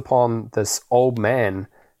and comes upon this old man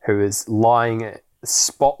who is lying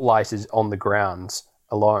spotlighted on the ground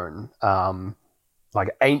alone, like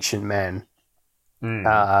an ancient man.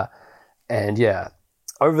 And yeah,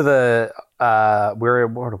 over the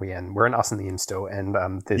what are we in? We're in Us and the M still,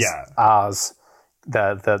 and there's R's.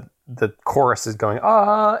 The chorus is going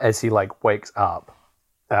as he like wakes up,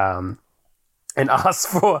 and asks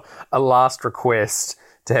for a last request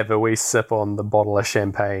to have a wee sip on the bottle of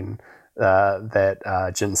champagne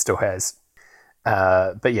that Jin still has.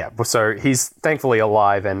 But yeah, so he's thankfully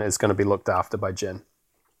alive and is going to be looked after by Jin.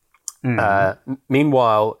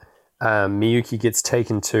 Meanwhile, Miyuki gets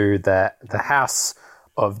taken to the house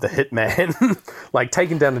of the hitman, like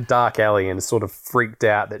taken down a dark alley, and is sort of freaked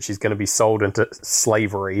out that she's going to be sold into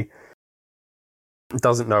slavery.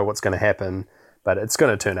 Doesn't know what's going to happen, but it's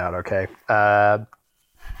going to turn out okay.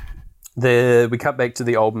 We cut back to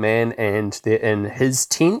the old man, and they're in his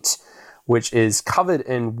tent, which is covered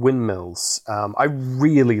in windmills. I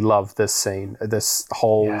really love this scene. This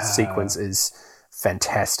whole sequence is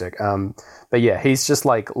fantastic. But yeah, he's just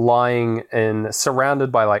like lying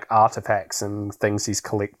surrounded by like artifacts and things he's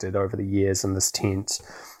collected over the years in this tent.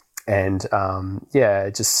 And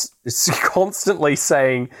it's constantly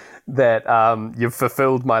saying that you've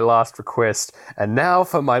fulfilled my last request, and now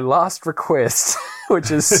for my last request,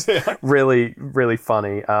 which is really, really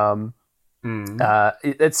funny.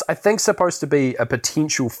 It's, I think, supposed to be a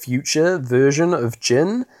potential future version of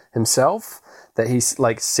Jin himself, that he's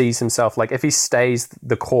like sees himself like if he stays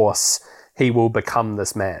the course, he will become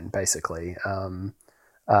this man, basically.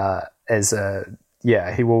 He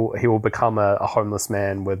will become a homeless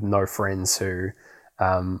man with no friends who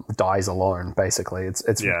dies alone, basically.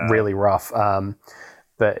 It's really rough.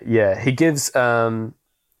 But yeah, he gives Jin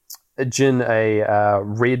a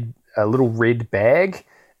little red bag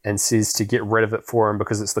and says to get rid of it for him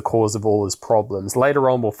because it's the cause of all his problems. Later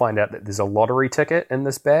on, we'll find out that there's a lottery ticket in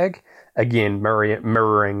this bag. Again,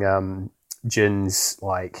 mirroring Jin's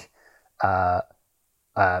like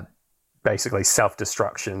basically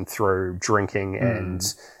self-destruction through drinking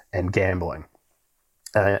and gambling.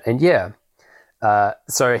 So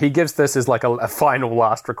he gives this as like a final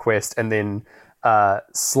last request, and then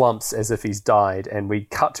slumps as if he's died, and we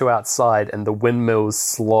cut to outside and the windmills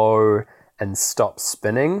slow and stop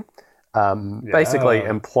spinning, basically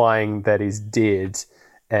implying that he's dead.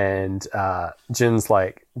 And Jin's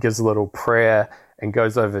like gives a little prayer and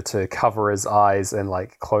goes over to cover his eyes and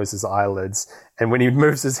like close his eyelids. And when he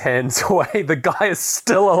moves his hands away, the guy is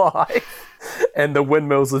still alive, and the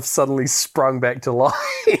windmills have suddenly sprung back to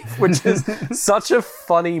life, which is such a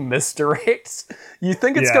funny misdirect. You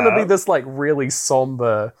think it's going to be this like really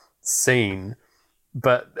somber scene,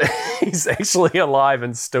 but he's actually alive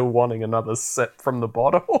and still wanting another sip from the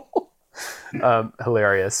bottle.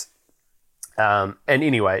 Hilarious. And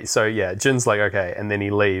anyway, so yeah, Jin's like, okay, and then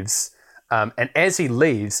he leaves. And as he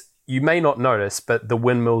leaves, you may not notice, but the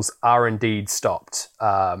windmills are indeed stopped,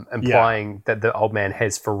 implying that the old man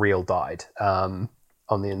has for real died on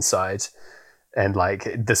the inside. And like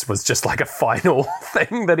this was just like a final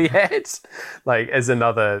thing that he had, like as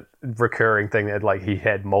another recurring thing that like he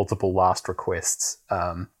had multiple last requests.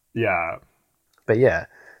 But yeah,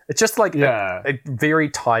 it's just like a very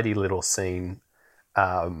tidy little scene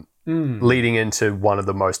leading into one of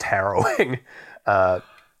the most harrowing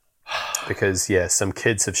because some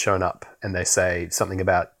kids have shown up and they say something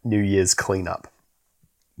about New Year's cleanup,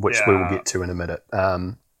 which we will get to in a minute.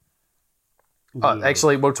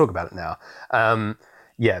 Actually, we'll talk about it now.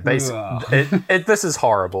 This is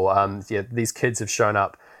horrible. These kids have shown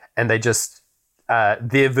up, and they just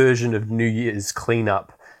their version of New Year's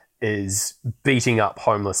cleanup is beating up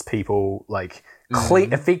homeless people, like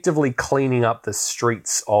effectively cleaning up the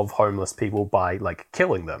streets of homeless people by like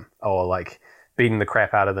killing them or like beating the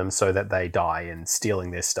crap out of them so that they die and stealing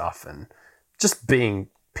their stuff and just being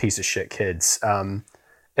piece of shit kids.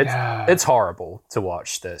 It's horrible to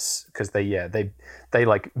watch this because they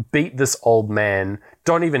like beat this old man,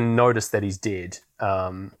 don't even notice that he's dead,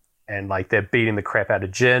 and like they're beating the crap out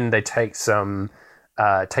of Jin. They take an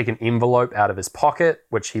envelope out of his pocket,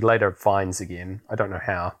 which he later finds again. I don't know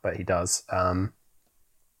how, but he does.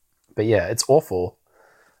 But yeah, it's awful.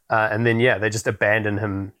 And then they just abandon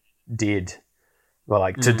him dead,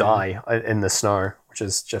 to die in the snow, which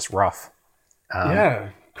is just rough.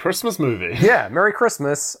 Christmas movie. Yeah, Merry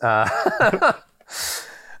Christmas. Yeah.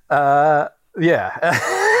 Oh,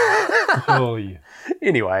 yeah.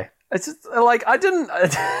 Anyway, it's just, like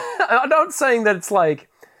I'm not saying that it's like.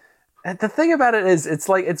 The thing about it is, it's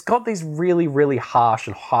like it's got these really, really harsh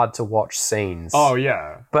and hard to watch scenes. Oh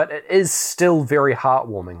yeah, but it is still very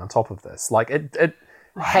heartwarming. On top of this, like it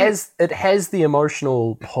has the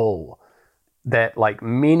emotional pull that like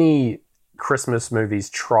many Christmas movies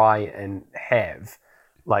try and have,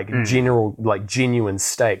 like genuine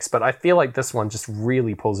stakes. But I feel like this one just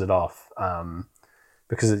really pulls it off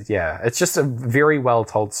because it's just a very well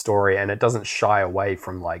told story, and it doesn't shy away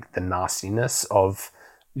from like the nastiness of.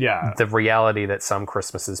 Yeah, the reality that some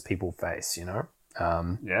Christmases people face, you know?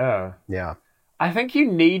 Yeah. I think you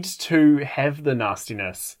need to have the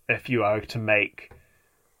nastiness if you are to make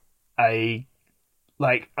a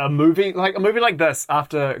movie like this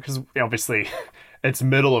after, because obviously it's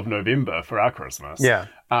middle of November for our Christmas. Yeah.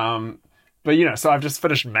 But so I've just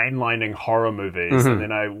finished mainlining horror movies, and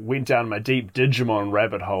then I went down my deep Digimon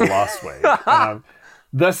rabbit hole last week. And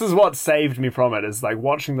this is what saved me from it, is like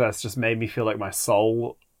watching this just made me feel like my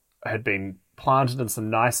soul had been planted in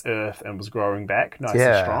some nice earth and was growing back nice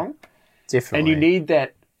and strong. Definitely. And you need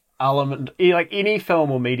that element, like any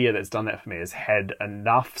film or media that's done that for me has had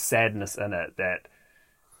enough sadness in it that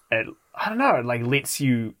it, I don't know, it like lets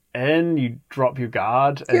you in, you drop your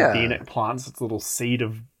guard, and then it plants its little seed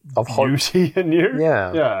of beauty hope in you.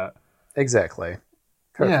 Yeah. Exactly.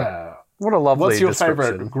 Perfect. Yeah. What a lovely What's your description.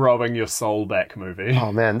 favorite growing your soul back movie?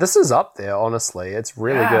 Oh man, this is up there, honestly. It's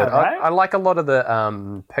really good. Right? I like a lot of the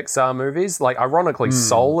Pixar movies. Like, ironically,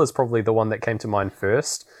 Soul is probably the one that came to mind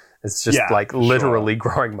first. It's just literally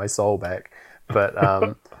growing my soul back. But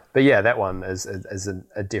but yeah, that one is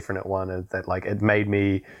a definite one. That like it made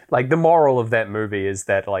me like, the moral of that movie is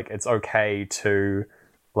that like it's okay to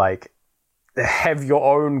like have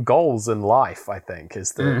your own goals in life, I think,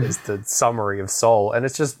 is the summary of Soul. And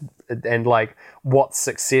it's just, and like what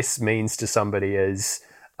success means to somebody is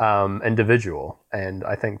individual. And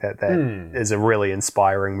I think that is a really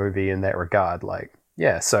inspiring movie in that regard. Like,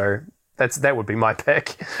 yeah, so that would be my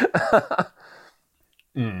pick.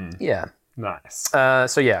 Yeah. Nice.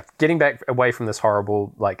 So yeah, getting back away from this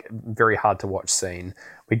horrible, like very hard to watch scene,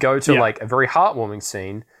 we go to like a very heartwarming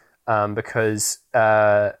scene because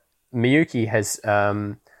Miyuki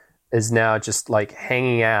is now just like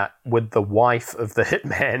hanging out with the wife of the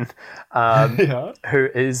hitman, who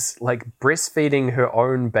is like breastfeeding her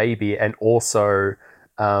own baby and also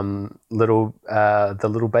the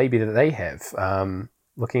little baby that they have,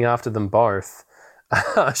 looking after them both.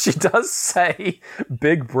 She does say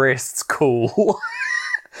 "big breasts, cool,"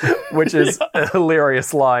 which is a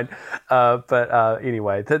hilarious line. But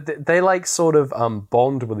anyway, they like sort of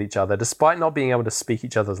bond with each other despite not being able to speak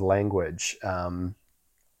each other's language.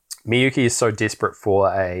 Miyuki is so desperate for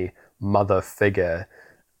a mother figure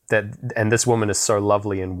and this woman is so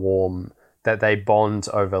lovely and warm that they bond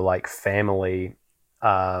over like family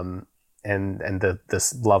and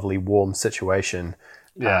this lovely warm situation.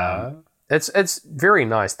 Yeah. It's very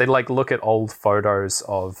nice. They like look at old photos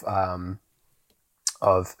of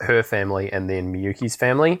her family and then Miyuki's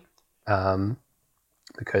family,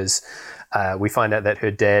 because we find out that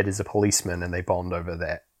her dad is a policeman and they bond over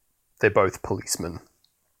that. They're both policemen,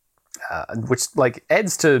 which like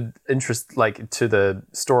adds to interest, like to the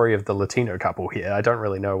story of the Latino couple here. I don't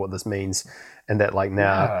really know what this means, and that like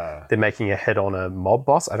now they're making a hit on a mob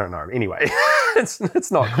boss. I don't know. Anyway,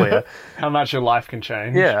 it's not clear how much your life can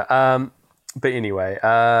change. Yeah. But anyway,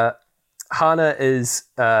 Hana is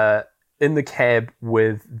in the cab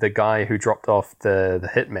with the guy who dropped off the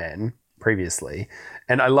hitman previously.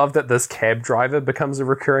 And I love that this cab driver becomes a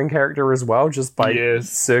recurring character as well, just by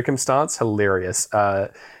circumstance. Hilarious.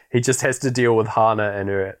 He just has to deal with Hana and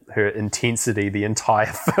her intensity the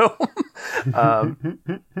entire film,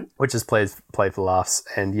 which is played for laughs.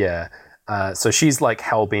 And yeah, so she's like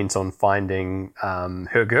hell-bent on finding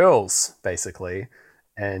her girls, basically.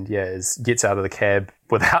 And gets out of the cab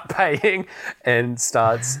without paying and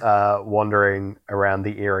starts wandering around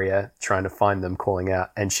the area trying to find them, calling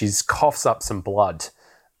out. And she coughs up some blood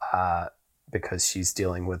because she's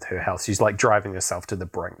dealing with her health. She's like driving herself to the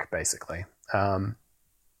brink, basically.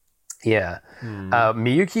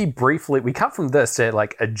 Miyuki briefly, we cut from this to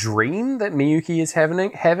like a dream that Miyuki is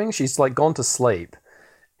having. She's like gone to sleep,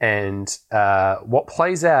 and what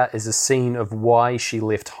plays out is a scene of why she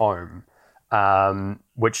left home,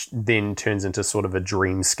 which then turns into sort of a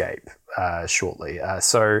dreamscape shortly.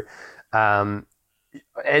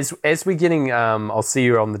 As we're getting, I'll see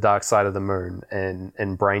you on the dark side of the moon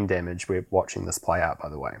and brain damage. We're watching this play out, by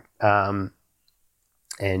the way.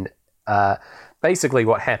 Basically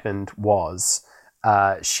what happened was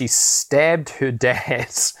she stabbed her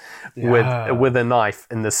dad with a knife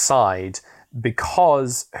in the side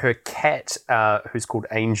because her cat, who's called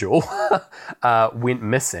Angel, went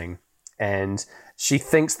missing, and she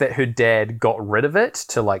thinks that her dad got rid of it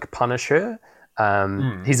to like punish her.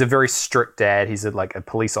 He's a very strict dad. He's a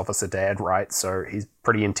police officer dad, right? So he's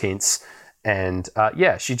pretty intense. And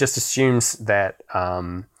she just assumes that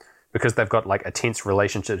because they've got like a tense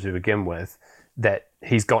relationship to begin with, that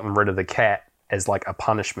he's gotten rid of the cat as like a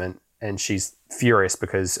punishment. And she's furious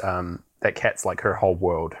because that cat's like her whole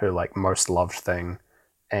world, her like most loved thing.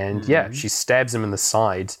 And she stabs him in the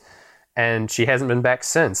side, and she hasn't been back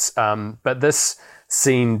since. But this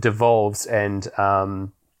scene devolves, and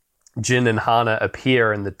Jin and Hana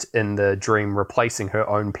appear in the dream, replacing her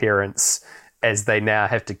own parents, as they now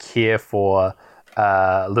have to care for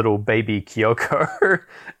little baby Kyoko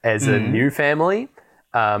as a new family,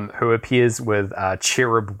 who appears with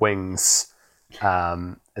cherub wings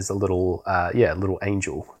as a little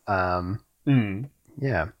angel. And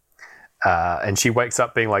she wakes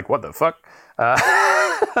up being like, "What the fuck?"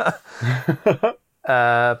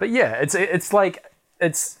 But yeah, it's like.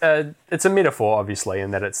 It's a metaphor, obviously, in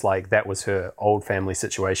that it's like that was her old family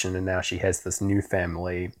situation, and now she has this new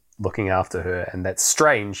family looking after her, and that's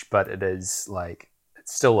strange, but it is like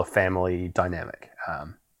it's still a family dynamic.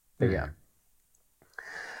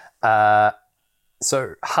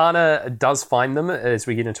 So Hana does find them as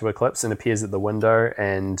we get into Eclipse and appears at the window,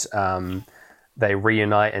 and they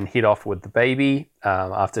reunite and head off with the baby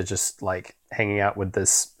after just like hanging out with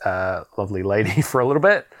this lovely lady for a little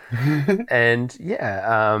bit. And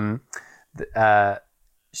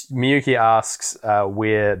Miyuki asks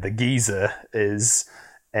where the geezer is,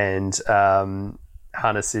 and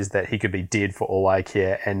Hana says that he could be dead for all I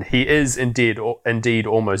care, and he is indeed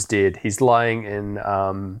almost dead. He's lying in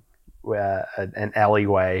an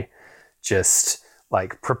alleyway, just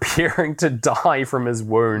like preparing to die from his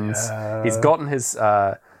wounds. He's gotten his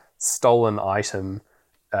stolen item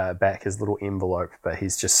back, his little envelope, but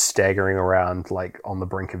he's just staggering around like on the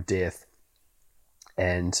brink of death.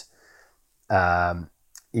 And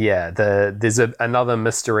there's another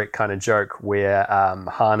misdirect kind of joke where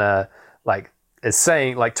Hana like is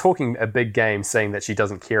saying, like talking a big game, saying that she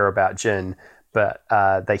doesn't care about Jin, but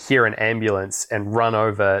they hear an ambulance and run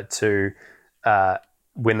over to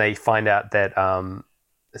when they find out that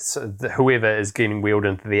whoever is getting wheeled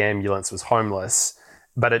into the ambulance was homeless.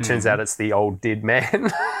 But it turns out it's the old dead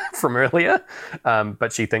man from earlier.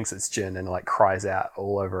 But she thinks it's Jin and like cries out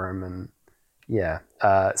all over him. And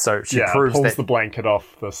so she proves pulls that the blanket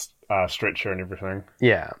off the stretcher and everything.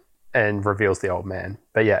 Yeah, and reveals the old man.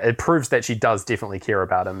 But yeah, it proves that she does definitely care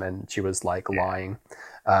about him, and she was like lying.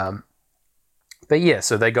 But yeah,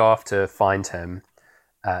 so they go off to find him,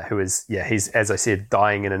 who is, he's, as I said,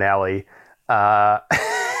 dying in an alley.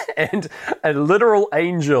 And a literal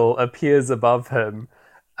angel appears above him,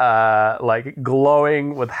 like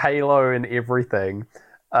glowing with halo and everything.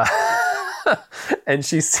 And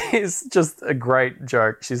she says just a great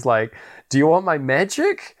joke. She's like, "Do you want my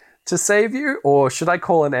magic to save you, or should I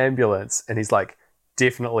call an ambulance?" And he's like,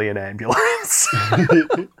 "Definitely an ambulance."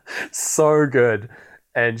 So good.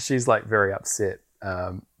 And she's like very upset.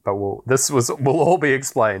 But will all be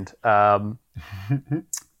explained.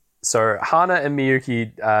 So Hana and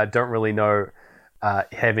Miyuki don't really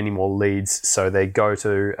have any more leads, so they go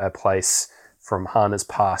to a place from Hana's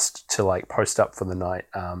past to like post up for the night.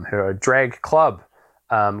 Her drag club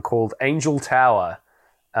called Angel Tower,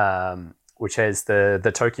 which has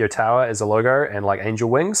the Tokyo Tower as a logo and like angel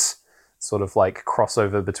wings, sort of like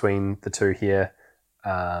crossover between the two here.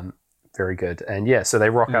 Very good. And yeah, so they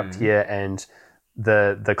rock up here, and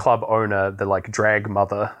the club owner, the like drag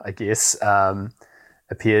mother, I guess,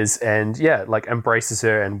 appears and like embraces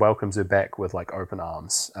her and welcomes her back with like open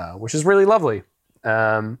arms, which is really lovely.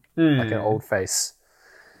 Like an old face.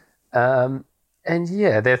 And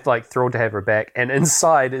yeah, they're like thrilled to have her back. And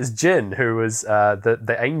inside is Jin, who was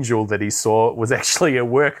the angel that he saw was actually a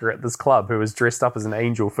worker at this club who was dressed up as an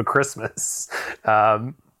angel for Christmas.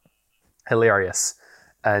 Hilarious.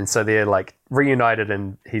 And so they're like reunited,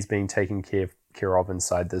 and he's being taken care of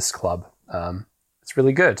inside this club. It's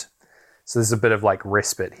really good. So there's a bit of like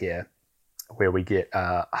respite here where we get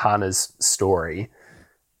Hannah's story.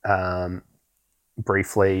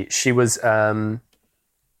 Briefly, she was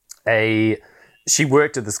she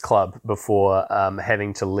worked at this club before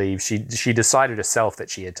having to leave. She decided herself that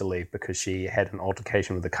she had to leave because she had an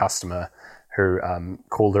altercation with a customer who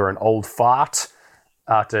called her an old fart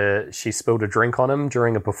after she spilled a drink on him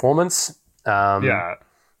during a performance.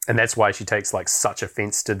 And that's why she takes like such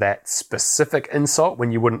offense to that specific insult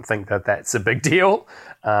when you wouldn't think that that's a big deal.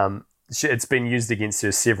 It's been used against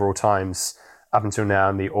her several times up until now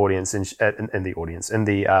in the audience, in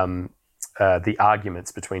the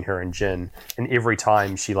arguments between her and Jin. And every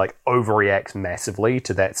time she like overreacts massively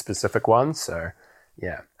to that specific one. So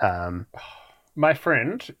yeah. My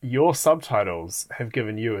friend, your subtitles have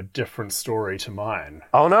given you a different story to mine.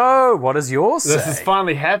 Oh no! What does yours say? This has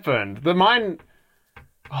finally happened.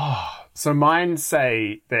 So mine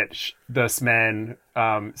say that this man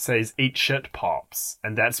says "eat shit, pops,"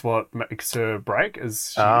 and that's what makes her break.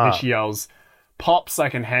 She yells, "Pops I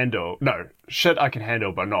can handle." No, shit I can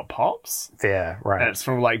handle, but not pops. Yeah, right. And it's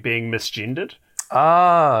from like being misgendered.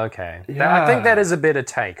 Oh, okay. Yeah. I think that is a better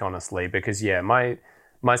take, honestly, because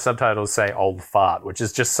my subtitles say "old fart," which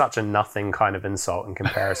is just such a nothing kind of insult in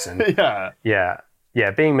comparison. Yeah.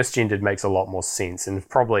 Being misgendered makes a lot more sense and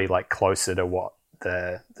probably like closer to what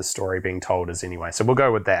the story being told is anyway. So we'll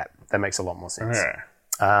go with that. That makes a lot more sense. Okay.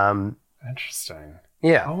 Interesting.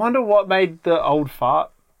 Yeah. I wonder what made the old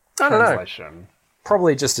fart translation. I don't know.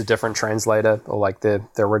 Probably just a different translator or like the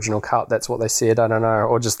original cut. That's what they said. I don't know.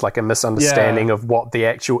 Or just like a misunderstanding of what the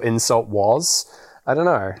actual insult was. I don't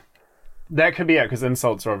know. That could be it, because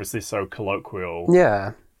insults are obviously so colloquial.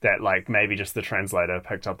 Yeah. That like maybe just the translator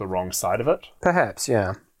picked up the wrong side of it. Perhaps,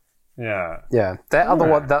 yeah. Yeah. That other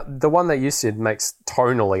one, the one that you said makes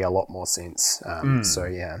tonally a lot more sense. So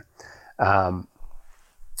yeah.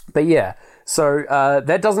 But yeah, so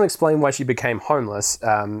that doesn't explain why she became homeless.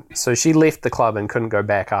 So she left the club and couldn't go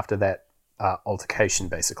back after that altercation,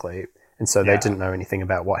 basically. And so they didn't know anything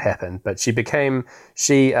about what happened. But she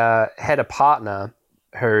had a partner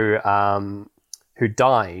who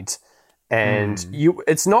died. And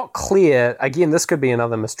it's not clear, again, this could be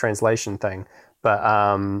another mistranslation thing, but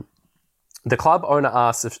the club owner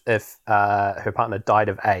asked if her partner died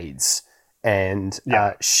of AIDS, and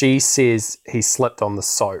she says he slipped on the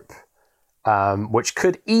soap, which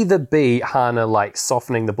could either be Hannah like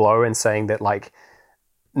softening the blow and saying that like,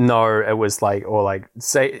 no, it was like, or like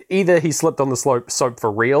say either he slipped on the soap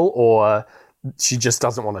for real, or she just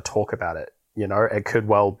doesn't want to talk about it. You know, it could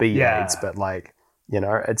well be AIDS, but like, you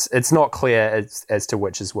know, it's not clear as to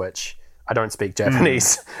which is which. I don't speak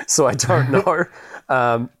Japanese, so I don't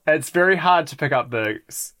know. It's very hard to pick up the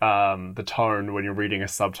tone when you're reading a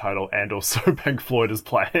subtitle and also Pink Floyd is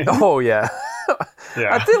playing. Oh, yeah.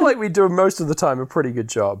 I feel like we do most of the time a pretty good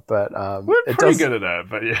job, but we're pretty good at it,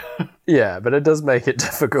 but yeah. Yeah, but it does make it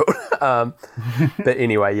difficult. But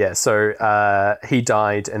anyway, yeah, so he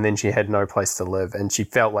died and then she had no place to live and she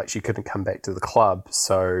felt like she couldn't come back to the club,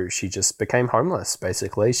 so she just became homeless,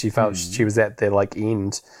 basically. She felt she was at their like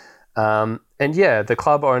end. And yeah, the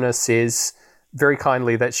club owner says very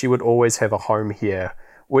kindly that she would always have a home here,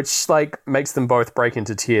 which like makes them both break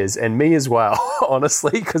into tears, and me as well,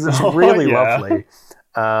 honestly, because it's really lovely.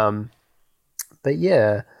 But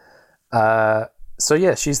yeah, so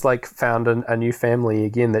yeah, she's like found a new family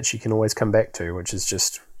again that she can always come back to, which is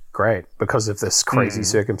just great because of this crazy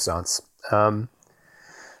circumstance. But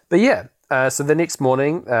yeah, so the next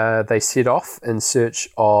morning they set off in search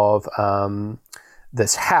of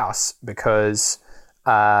this house because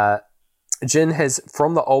Jin has,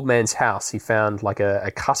 from the old man's house, he found like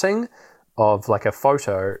a cutting of like a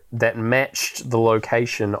photo that matched the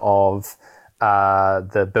location of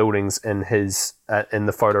the buildings in his in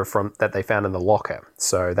the photo from that they found in the locker.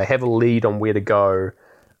 So they have a lead on where to go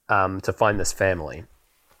to find this family.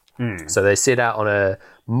 So they set out on a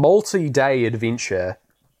multi-day adventure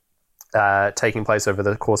taking place over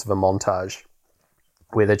the course of a montage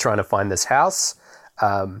where they're trying to find this house.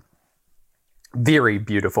 Very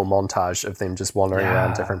beautiful montage of them just wandering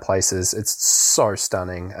around different places. It's so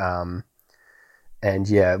stunning. And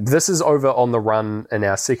yeah, this is over on the run in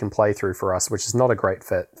our second playthrough for us, which is not a great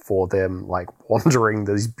fit for them, like wandering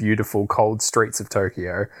these beautiful cold streets of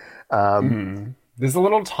Tokyo. There's a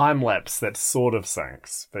little time lapse that sort of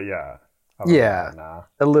syncs, but yeah.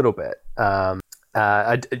 A little bit.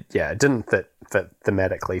 It didn't fit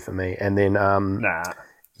thematically for me. And then,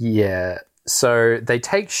 yeah. So they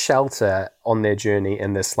take shelter on their journey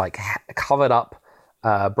in this like covered up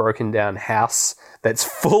broken down house that's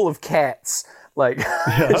full of cats. Like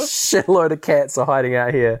a shitload of cats are hiding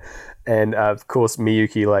out here. And of course,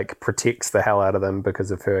 Miyuki like protects the hell out of them because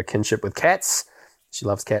of her kinship with cats. She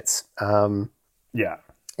loves cats.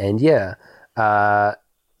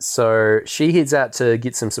 So she heads out to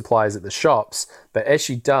get some supplies at the shops. But as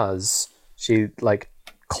she does, she like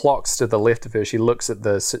clocks to the left of her. She looks at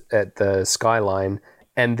the skyline,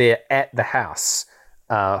 and they're at the house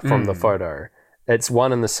from the photo. It's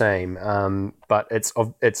one and the same, but it's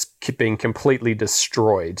been completely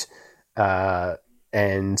destroyed, and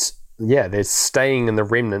they're staying in the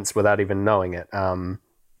remnants without even knowing it.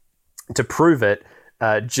 To prove it,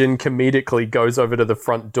 Jin comedically goes over to the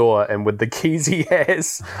front door and with the keys he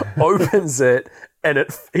has, opens it, and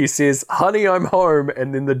he says, "Honey, I'm home,"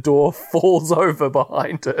 and then the door falls over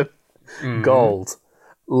behind him. Gold.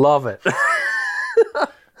 Love it.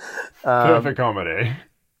 Perfect comedy.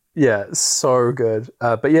 Yeah, so good.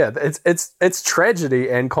 But yeah, it's tragedy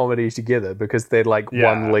and comedy together because they're like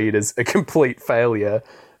one lead is a complete failure,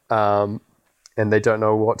 and they don't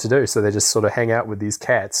know what to do, so they just sort of hang out with these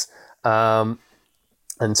cats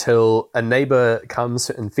until a neighbor comes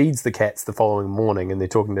and feeds the cats the following morning, and they're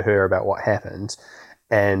talking to her about what happened.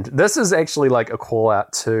 And this is actually like a call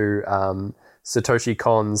out to Satoshi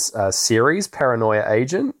Kon's series Paranoia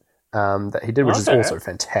Agent. That he did, which is also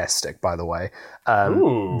fantastic, by the way.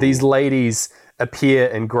 These ladies appear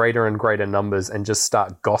in greater and greater numbers and just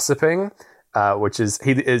start gossiping,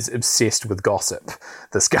 he is obsessed with gossip,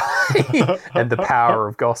 this guy, and the power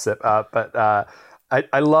of gossip. But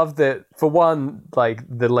I love that, for one, like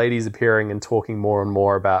the ladies appearing and talking more and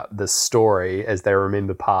more about this story as they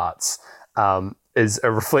remember parts is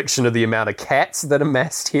a reflection of the amount of cats that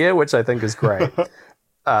amassed here, which I think is great.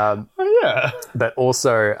 But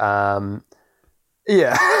also, but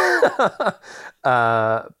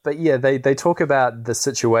yeah, they talk about the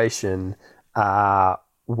situation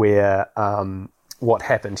where what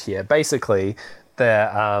happened here. Basically,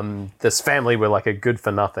 this family were like a good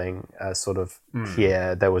for nothing sort of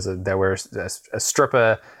here. There were a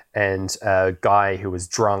stripper and a guy who was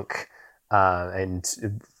drunk and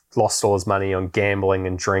lost all his money on gambling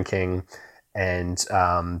and drinking, and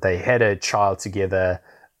they had a child together.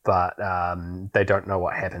 But they don't know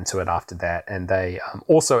what happened to it after that. And they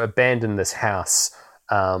also abandoned this house,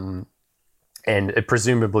 and it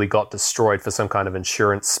presumably got destroyed for some kind of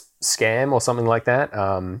insurance scam or something like that.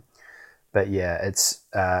 But yeah,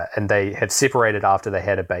 and they had separated after they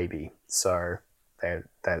had a baby. So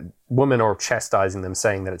that women are chastising them,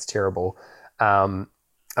 saying that it's terrible.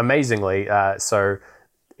 Amazingly, so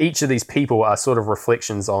each of these people are sort of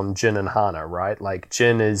reflections on Jin and Hana, right? Like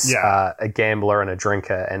Jin is a gambler and a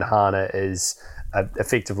drinker, and Hana is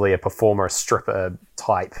effectively a performer, stripper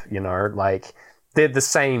type, like they're the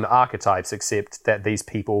same archetypes, except that these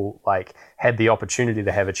people like had the opportunity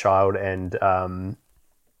to have a child and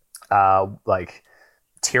are like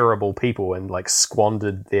terrible people and like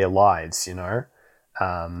squandered their lives, In a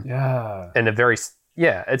very,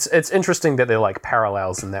 it's interesting that they're like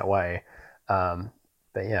parallels in that way.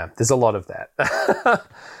 But yeah, there's a lot of that.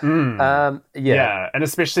 And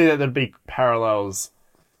especially that there'd be parallels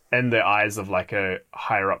in the eyes of like a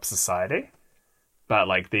higher up society. But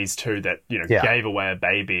like these two that, gave away a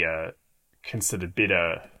baby are considered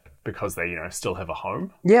better because they, still have a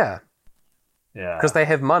home. Yeah. Yeah. Because they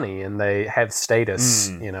have money and they have status,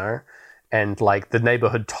 and like the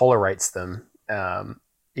neighborhood tolerates them,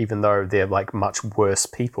 even though they're like much worse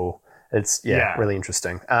people. It's really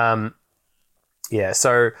interesting.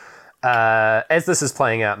 So as this is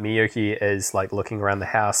playing out, Miyuki is like looking around the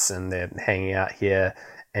house and they're hanging out here,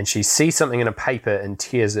 and she sees something in a paper and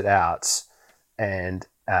tears it out. And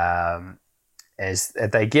as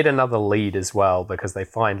they get another lead as well, because they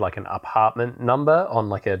find like an apartment number on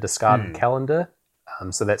like a discarded calendar.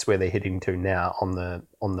 So that's where they're heading to now on the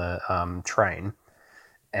train.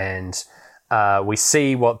 And we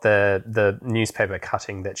see what the newspaper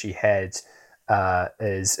cutting that she had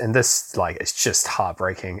is, and this like it's just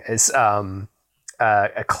heartbreaking, is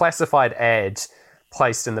a classified ad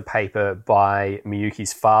placed in the paper by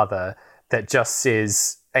Miyuki's father that just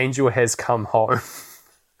says Angel has come home.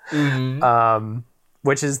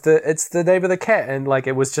 Which is it's the name of the cat, and like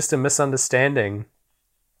it was just a misunderstanding.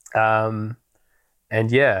 And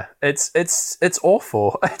yeah, it's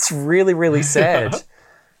awful. It's really, really sad.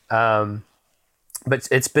 But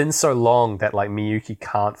it's been so long that like Miyuki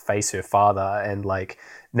can't face her father, and like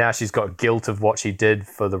now she's got guilt of what she did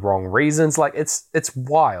for the wrong reasons. Like it's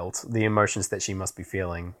wild, the emotions that she must be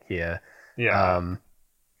feeling here. Yeah.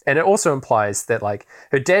 And it also implies that like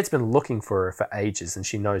her dad's been looking for her for ages, and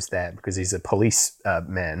she knows that because he's a police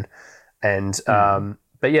man. And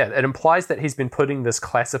but yeah, it implies that he's been putting this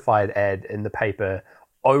classified ad in the paper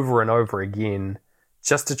over and over again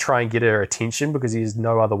just to try and get her attention because he has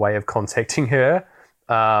no other way of contacting her.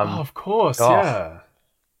 Of course, yeah.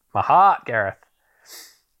 My heart, Gareth.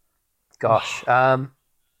 Gosh.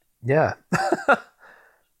 Yeah.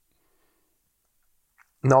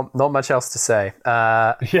 Not much else to say.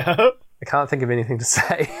 Yeah. I can't think of anything to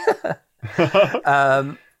say.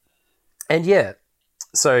 And yeah,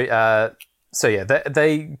 so yeah,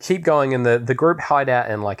 they keep going, and the group hide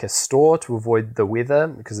out in like a store to avoid the weather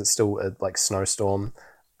because it's still a like snowstorm.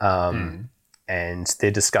 And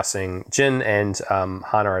they're discussing, Jin and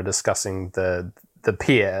Hana are discussing the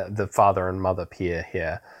pair, the father and mother pair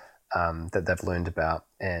here that they've learned about.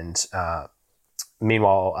 And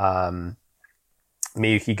meanwhile,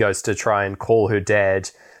 Miyuki goes to try and call her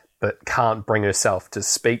dad, but can't bring herself to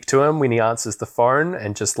speak to him when he answers the phone,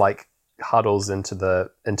 and just like huddles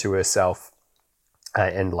into herself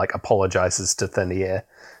and like apologizes to thin air,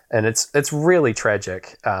 and it's really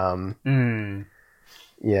tragic.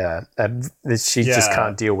 Yeah, she just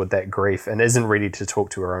can't deal with that grief and isn't ready to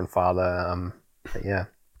talk to her own father. But yeah,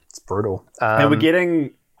 it's brutal. And we're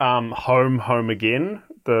getting Home Again,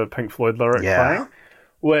 the Pink Floyd lyric playing,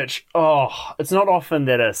 which, it's not often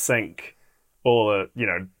that a sync or,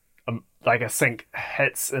 like a sync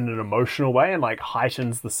hits in an emotional way and like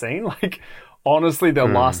heightens the scene. Like, honestly, the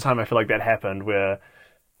last time I feel like that happened where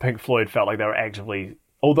Pink Floyd felt like they were actively,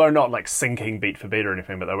 although not like syncing beat for beat or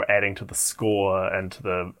anything, but they were adding to the score and to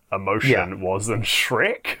the emotion, was in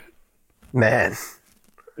Shrek. Man.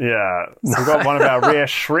 Yeah. So we've got one of our rare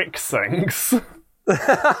Shrek syncs.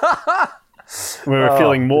 We were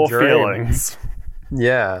feeling more feelings.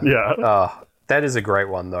 Yeah. Yeah. Oh, that is a great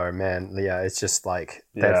one though, man. Yeah, it's just like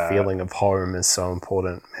that feeling of home is so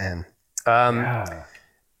important, man.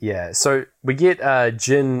 Yeah. So we get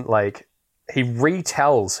Jin, like, he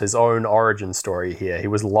retells his own origin story here. He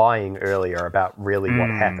was lying earlier about really what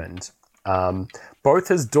happened. Both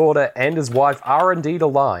his daughter and his wife are indeed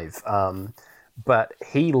alive, but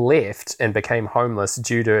he left and became homeless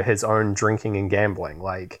due to his own drinking and gambling.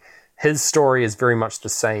 Like, his story is very much the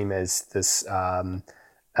same as this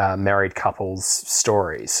married couple's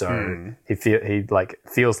story. So he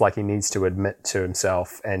feels like he needs to admit to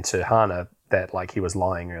himself and to Hana that like he was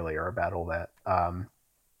lying earlier about all that.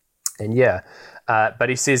 But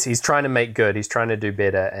he says he's trying to make good. He's trying to do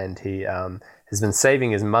better, and he has been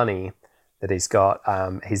saving his money that he's got.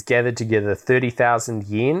 He's gathered together 30,000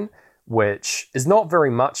 yen, which is not very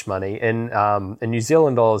much money. In New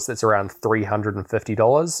Zealand dollars, that's around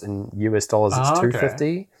 $350. In US dollars, it's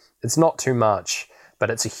 $250. It's not too much, but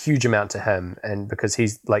it's a huge amount to him. And because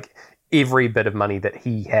he's like, every bit of money that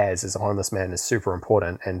he has as a homeless man is super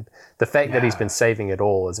important. And the fact that he's been saving it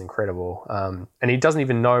all is incredible. And he doesn't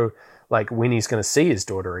even know like when he's going to see his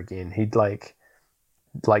daughter again. He'd like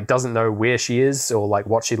doesn't know where she is or like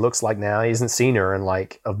what she looks like now. He hasn't seen her in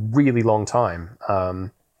like a really long time.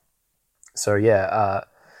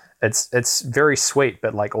 It's very sweet,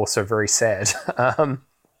 but like also very sad.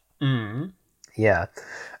 Yeah.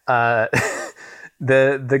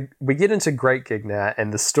 We get into Great Gig now,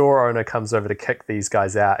 and the store owner comes over to kick these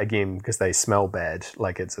guys out again because they smell bad.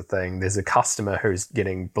 Like, it's a thing. There's a customer who's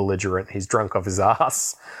getting belligerent. He's drunk off his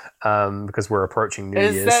ass because we're approaching New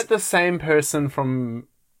Year's. Is that the same person from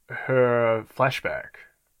her flashback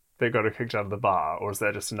that got her kicked out of the bar, or is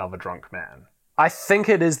that just another drunk man? I think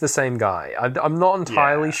it is the same guy. I'm not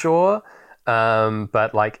entirely sure.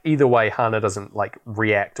 But like either way, Hana doesn't like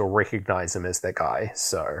react or recognize him as that guy.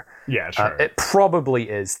 So yeah, true. It probably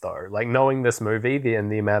is though. Like, knowing this movie, the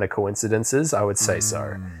amount of coincidences, I would say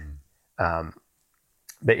so.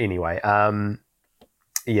 But anyway,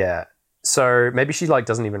 yeah. So maybe she like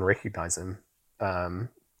doesn't even recognize him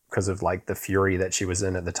because of like the fury that she was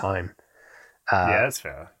in at the time. Yeah, that's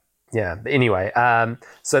fair. Yeah. But anyway,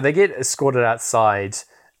 so they get escorted outside,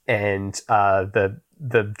 and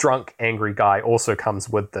the drunk, angry guy also comes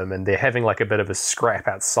with them, and they're having like a bit of a scrap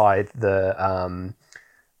outside the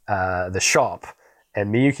shop.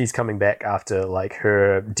 And Miyuki's coming back after like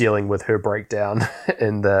her dealing with her breakdown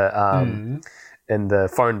in the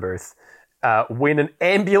phone booth when an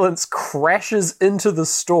ambulance crashes into the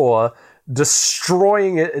store,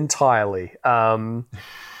 destroying it entirely.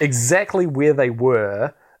 Exactly where they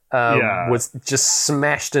were was just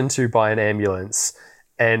smashed into by an ambulance.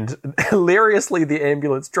 And hilariously, the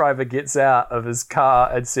ambulance driver gets out of his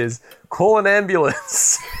car and says, "Call an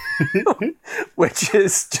ambulance," which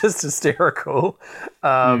is just hysterical.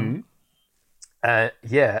 And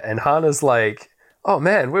Hana's like, "Oh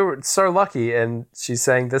man, we were so lucky." And she's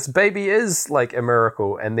saying, "This baby is like a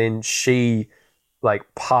miracle." And then she like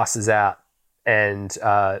passes out and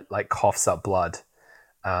like coughs up blood.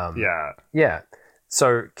 Yeah.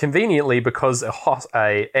 So conveniently, because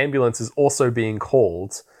a ambulance is also being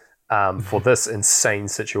called for this insane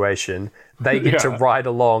situation, they get to ride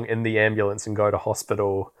along in the ambulance and go to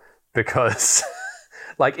hospital because,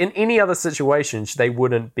 like, in any other situation, they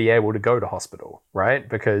wouldn't be able to go to hospital, right?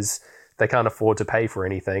 Because they can't afford to pay for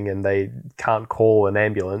anything and they can't call an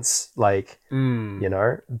ambulance, like, you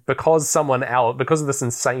know, because of this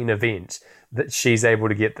insane event, that she's able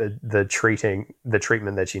to get the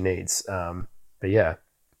treatment that she needs. But yeah,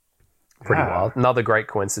 pretty wild. Another great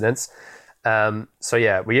coincidence. So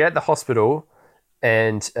yeah, we're at the hospital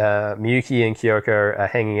and Miyuki and Kyoko are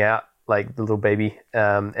hanging out like the little baby,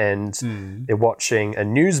 and they're watching a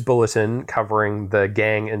news bulletin covering the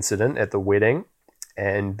gang incident at the wedding.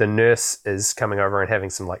 And the nurse is coming over and having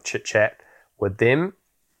some like chit chat with them.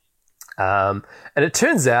 And it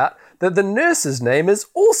turns out that the nurse's name is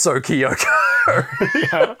also Kyoko.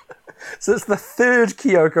 Yeah. So it's the third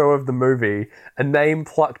Kyoko of the movie, a name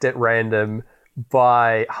plucked at random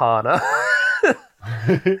by Hana.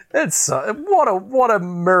 It's what a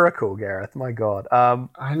miracle, Gareth. My God.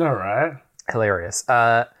 I know, right? Hilarious.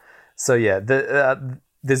 So yeah,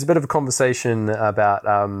 there's a bit of a conversation about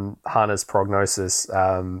Hana's prognosis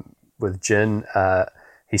with Jin.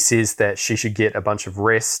 He says that she should get a bunch of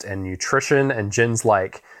rest and nutrition, and Jin's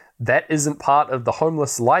like, that isn't part of the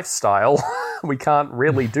homeless lifestyle. We can't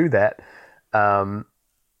really do that.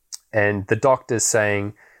 And the doctor's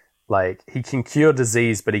saying, like, he can cure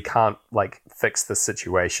disease, but he can't, like, fix the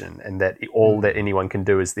situation, and that all that anyone can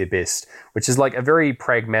do is their best, which is, like, a very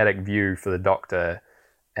pragmatic view for the doctor.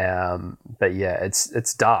 But yeah,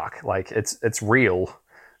 it's dark. Like, it's real,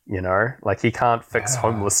 you know? Like, he can't fix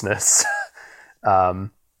homelessness.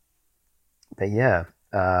 But yeah.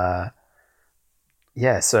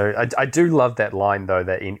 Yeah, so I do love that line, though,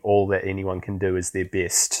 that all that anyone can do is their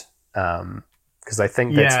best. Because I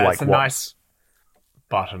think that's like it's a nice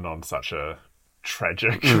button on such a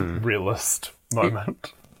tragic realist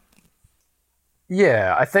moment.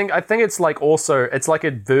 Yeah, I think it's like also it's like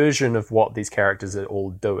a version of what these characters are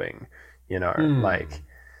all doing, you know, like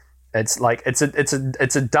it's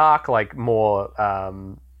a dark, like more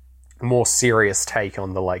serious take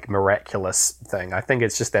on the like miraculous thing. I think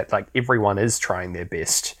it's just that like everyone is trying their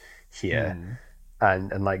best here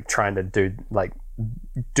and like trying to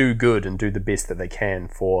do good and do the best that they can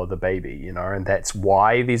for the baby, you know, and that's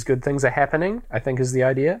why these good things are happening, I think is the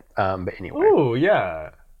idea. But anyway. Oh, yeah.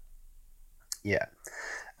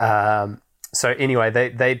 Yeah. So anyway,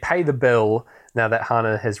 they pay the bill now that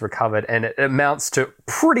Hana has recovered, and it amounts to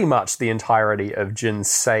pretty much the entirety of Jin's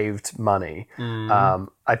saved money.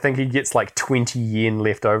 I think he gets like 20 yen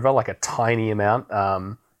left over, like a tiny amount.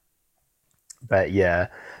 But yeah,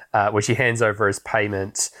 which he hands over as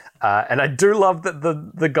payment. And I do love that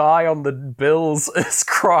the guy on the bills is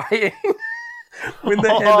crying when they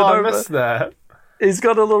hand it over. I missed that. He's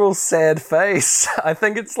got a little sad face. I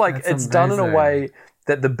think it's like it's done in a way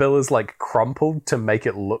that the bill is like crumpled to make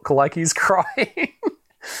it look like he's crying.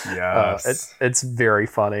 Yes. It's very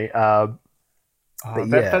funny. That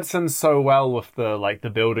fits in so well with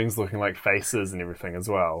the buildings looking like faces and everything as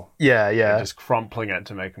well. Yeah. And just crumpling it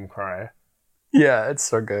to make him cry. Yeah, it's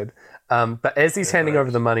so good. But as he's handing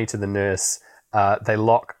over the money to the nurse, they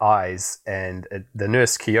lock eyes, and the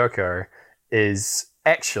nurse Kyoko is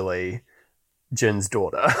actually Jin's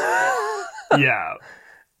daughter. Yeah.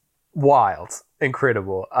 Wild.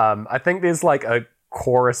 Incredible. I think there's like a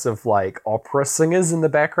chorus of like opera singers in the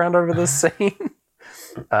background over this scene.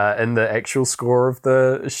 In the actual score of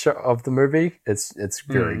the show, of the movie. It's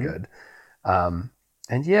very good.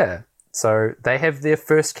 And yeah, so they have their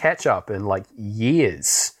first catch up in like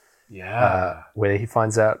years. Yeah. Where he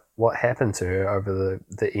finds out what happened to her over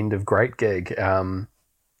the end of Great Gig.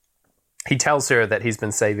 He tells her that he's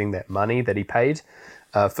been saving that money that he paid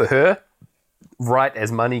for her right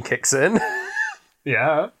as money kicks in.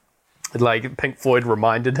 Yeah. Like Pink Floyd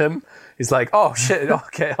reminded him. He's like, oh shit,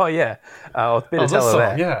 okay, oh yeah. I'll better tell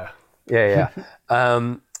her that. Yeah.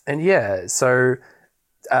 And yeah, so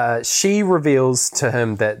she reveals to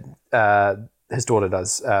him that his daughter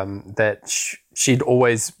does, that she'd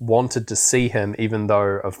always wanted to see him, even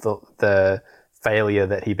though of the failure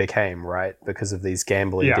that he became, right? Because of these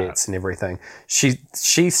gambling debts and everything. She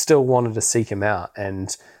still wanted to seek him out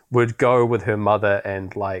and would go with her mother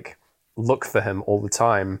and like look for him all the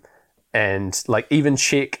time and like even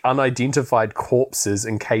check unidentified corpses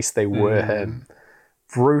in case they were him.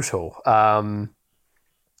 Brutal.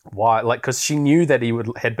 Why? Like, because she knew that he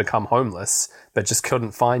had become homeless, but just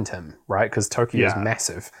couldn't find him, right? Because Tokyo is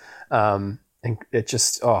massive. And it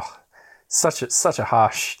just, such a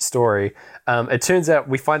harsh story. It turns out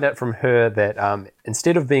we find out from her that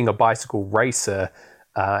instead of being a bicycle racer,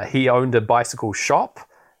 he owned a bicycle shop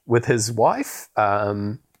with his wife.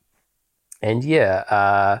 The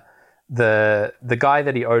guy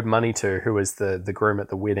that he owed money to, who was the groom at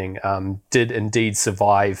the wedding, did indeed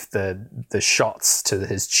survive the shots to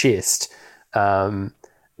his chest,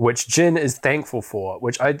 which Jin is thankful for,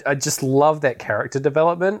 which I just love that character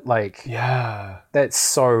development. Like, yeah, that's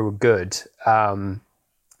so good.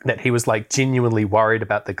 That he was like genuinely worried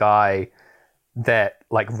about the guy that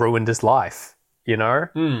like ruined his life, you know?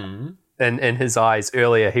 And in his eyes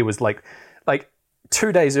earlier, he was like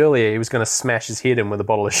 2 days earlier, he was going to smash his head in with a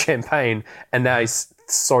bottle of champagne, and now he's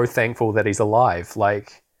so thankful that he's alive.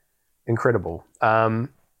 Like, incredible.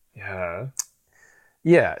 Yeah.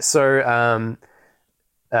 So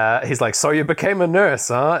he's like, so you became a nurse,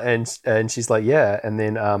 huh? And she's like, yeah. And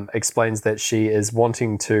then explains that she's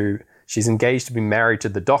engaged to be married to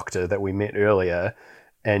the doctor that we met earlier.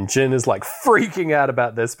 And Jin is like freaking out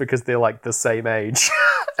about this because they're like the same age.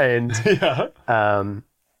 And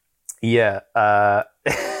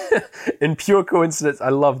in pure coincidence, I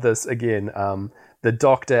love this again. The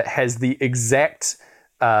doctor has the exact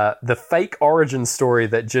the fake origin story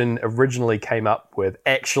that Jin originally came up with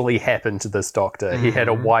actually happened to this doctor. He had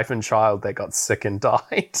a wife and child that got sick and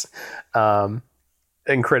died.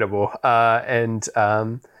 Incredible.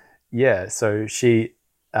 So she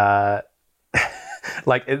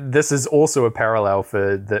this is also a parallel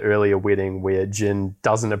for the earlier wedding where Jin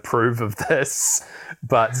doesn't approve of this,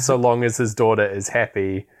 but so long as his daughter is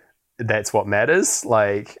happy, that's what matters.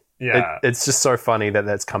 Like, it's just so funny that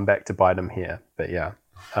that's come back to bite him here. But yeah,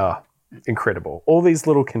 incredible. All these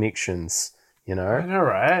little connections, you know? I know,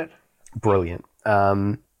 right? Brilliant.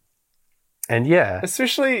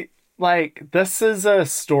 Especially, like, this is a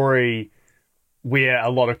story where a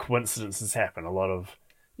lot of coincidences happen, a lot of,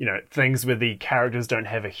 you know, things where the characters don't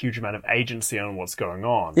have a huge amount of agency on what's going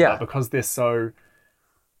on. Yeah. But because they're so,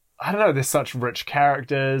 I don't know, there's such rich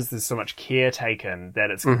characters, there's so much care taken that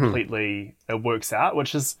it's completely, it works out,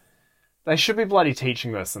 which is, they should be bloody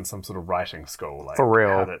teaching this in some sort of writing school. Like, for real.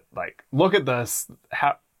 How to, like, look at this,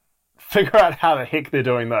 figure out how the heck they're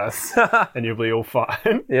doing this, and you'll be all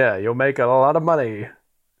fine. Yeah, you'll make a lot of money.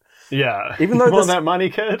 Yeah. Even though you want that money,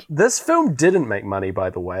 kid? This film didn't make money, by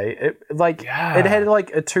the way. It had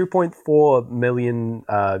like a $2.4 million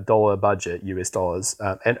budget, US dollars,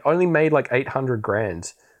 and only made like 800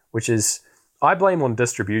 grand, which is, I blame on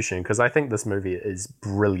distribution because I think this movie is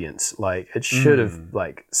brilliant. Like, it should have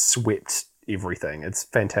like swept everything. It's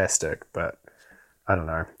fantastic, but I don't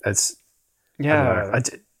know.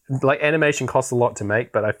 Like, animation costs a lot to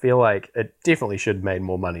make, but I feel like it definitely should have made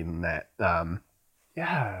more money than that.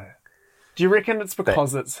 Do you reckon it's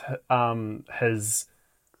because it's his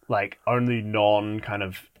like only non kind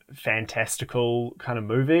of fantastical kind of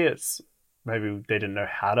movie? It's maybe they didn't know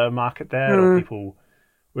how to market that, or people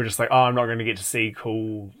were just like, "Oh, I'm not going to get to see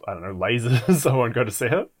cool, I don't know, lasers, so I won't go to see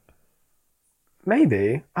it."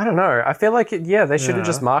 Maybe. I don't know. I feel like they should have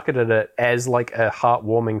just marketed it as like a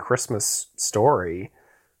heartwarming Christmas story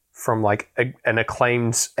from like an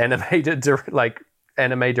acclaimed anime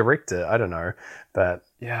director. I don't know, but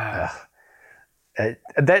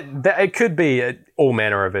it could be all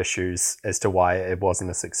manner of issues as to why it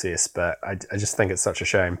wasn't a success, but I just think it's such a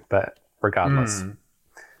shame. But regardless,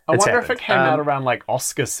 I wonder if it came out around like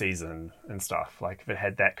Oscar season and stuff, like if it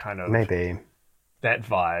had that kind of maybe that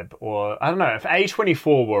vibe, or I don't know, if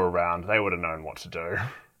A24 were around, they would have known what to do.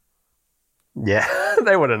 Yeah,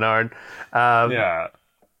 they would have known.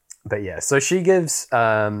 But yeah, so she gives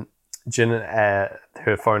Jin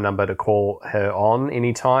her phone number to call her on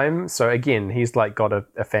anytime. So again, he's like got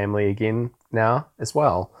a family again now as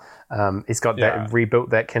well. He's got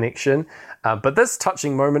rebuilt that connection. But this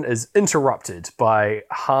touching moment is interrupted by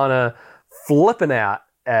Hana flipping out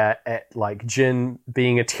at like Jin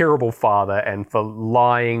being a terrible father and for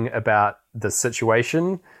lying about the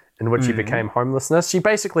situation in which he became homelessness. She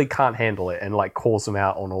basically can't handle it and like calls him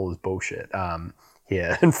out on all his bullshit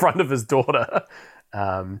here in front of his daughter.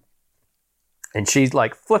 And she's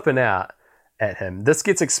like flipping out at him. This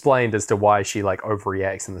gets explained as to why she like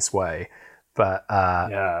overreacts in this way. But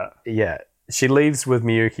she leaves with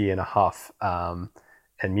Miyuki in a huff. And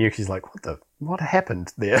Miyuki's like, what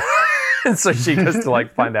happened there? And so she goes to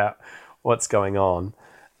like find out what's going on.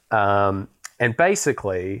 And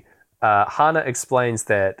basically, Hana explains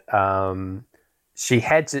that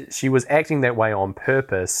she was acting that way on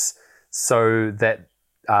purpose so that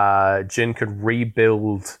Jin could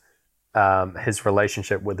rebuild his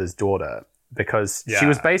relationship with his daughter, because she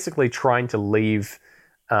was basically trying to leave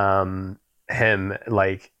him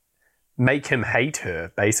like make him hate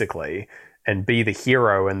her, basically, and be the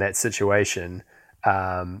hero in that situation.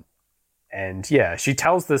 And yeah, she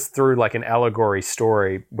tells this through like an allegory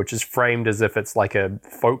story, which is framed as if it's like a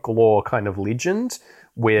folklore kind of legend,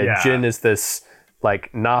 where Jin is this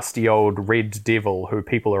like nasty old red devil who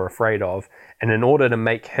people are afraid of. And in order to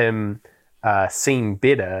make him seem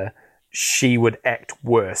better, she would act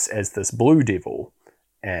worse as this blue devil.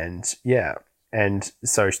 And yeah, and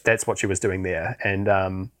so that's what she was doing there.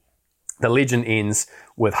 And the legend ends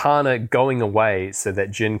with Hana going away so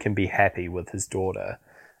that Jin can be happy with his daughter.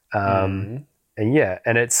 And yeah,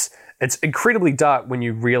 and it's incredibly dark when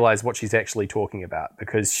you realize what she's actually talking about,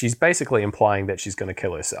 because she's basically implying that she's going to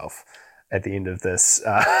kill herself at the end of this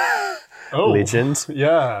legend.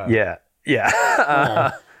 Yeah.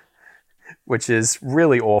 Which is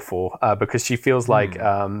really awful, because she feels like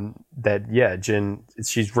that. Yeah, Jin.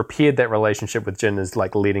 She's repaired that relationship with Jin, is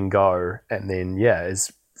like letting go, and then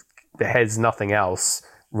has nothing else.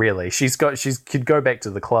 Really, she could go back to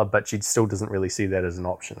the club, but she still doesn't really see that as an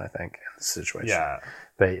option, I think, in this situation. Yeah.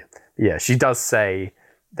 But yeah, she does say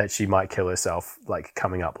that she might kill herself, like,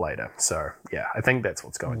 coming up later. So yeah, I think that's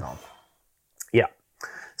what's going on. Yeah.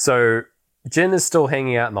 So Jin is still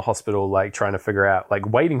hanging out in the hospital, like, trying to figure out, like,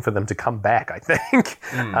 waiting for them to come back, I think.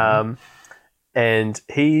 And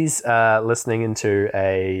he's listening into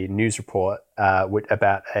a news report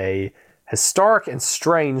about a historic and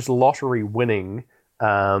strange lottery winning.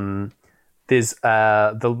 There's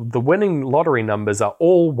the winning lottery numbers are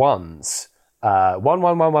all ones,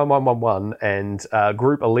 1111111 and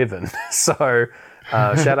group 11. So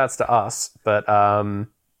shout outs to us, but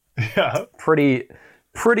pretty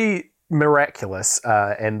miraculous.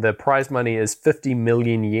 And the prize money is 50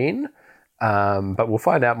 million yen. But we'll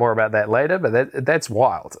find out more about that later. But that's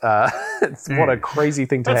wild. It's what a crazy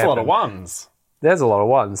thing to happen. That's a lot of ones. There's a lot of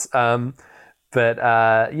ones.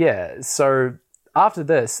 So after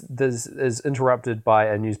this is interrupted by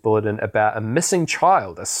a news bulletin about a missing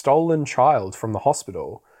child, a stolen child from the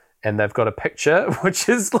hospital. And they've got a picture, which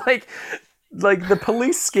is like the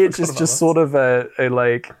police sketch is just sort of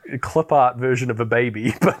a clip art version of a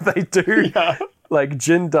baby, but they do, like,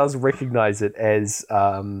 Jin does recognize it as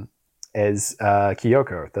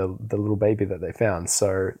Kyoko, the little baby that they found.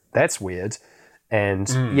 So that's weird. And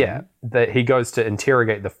he goes to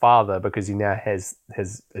interrogate the father because he now has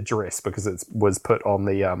his address because it was put on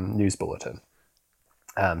the news bulletin.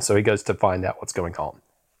 So he goes to find out what's going on.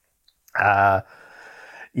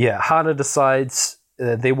 Hana decides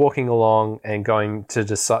they're walking along and they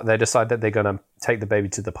decide that they're going to take the baby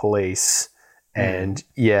to the police. And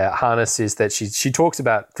Hana says that she talks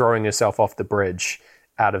about throwing herself off the bridge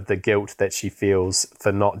out of the guilt that she feels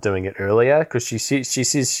for not doing it earlier, because she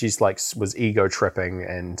says she's like was ego tripping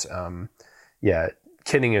and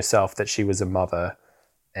kidding herself that she was a mother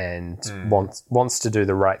and wants to do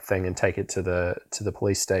the right thing and take it to the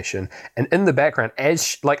police station. And in the background, I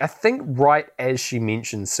think right as she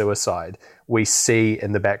mentions suicide, we see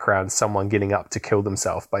in the background someone getting up to kill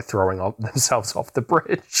themselves by throwing themselves off the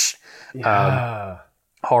bridge.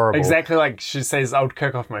 Horrible. Exactly, like she says, I would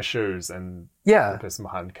kick off my shoes, and the person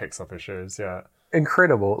behind kicks off her shoes.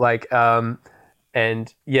 Incredible. They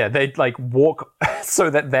like walk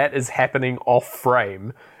so that is happening off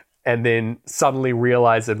frame, and then suddenly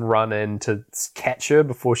realize and run in to catch her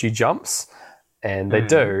before she jumps, and they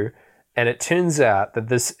do. And it turns out that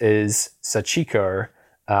this is Sachiko,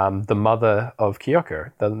 the mother of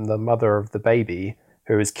Kyoko, the mother of the baby,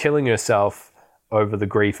 who is killing herself over the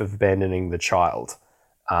grief of abandoning the child.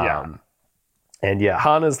 Hana's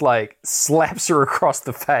like slaps her across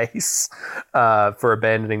the face for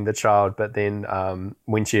abandoning the child, but then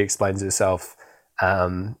when she explains herself,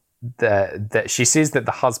 that she says that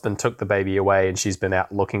the husband took the baby away and she's been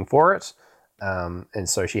out looking for it, and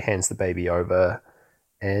so she hands the baby over,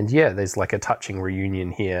 and there's like a touching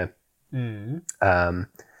reunion here. I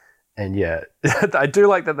do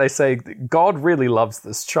like that they say God really loves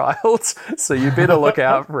this child, so you better look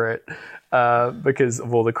out for it. Because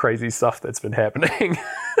of all the crazy stuff that's been happening.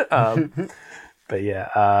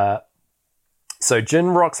 So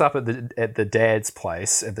Jin rocks up at the dad's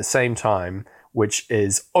place at the same time, which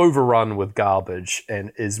is overrun with garbage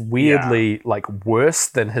and is weirdly like worse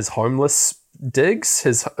than his homeless digs,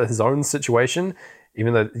 his own situation,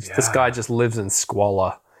 even though this guy just lives in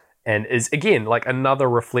squalor. And is, again, like another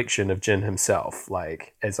reflection of Jin himself.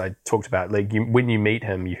 Like, as I talked about, like when you meet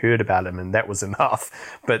him, you heard about him and that was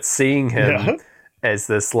enough. But seeing him as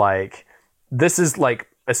this, like, this is like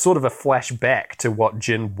a sort of a flashback to what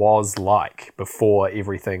Jin was like before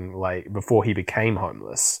everything, like before he became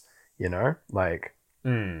homeless, you know? Like,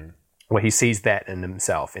 well, he sees that in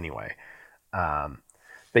himself anyway.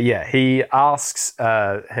 But yeah, he asks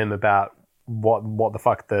him about what the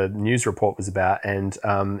fuck the news report was about, and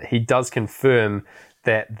he does confirm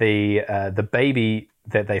that the baby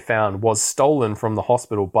that they found was stolen from the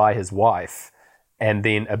hospital by his wife and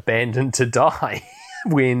then abandoned to die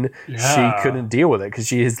when she couldn't deal with it because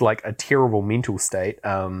she is like a terrible mental state,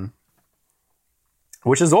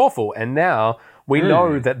 which is awful. And now we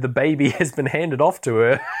know that the baby has been handed off to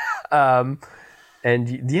her.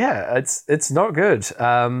 And yeah, it's not good.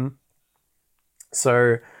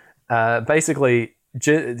 So basically,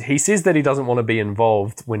 he says that he doesn't want to be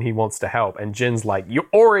involved when he wants to help, and Jin's like, "You're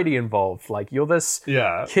already involved. Like, you're this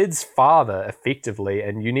kid's father, effectively,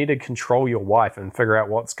 and you need to control your wife and figure out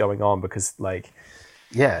what's going on because, like,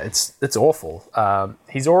 yeah, it's awful.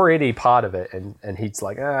 He's already part of it, and he's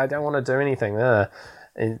like, I don't want to do anything."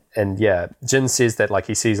 And yeah, Jin says that like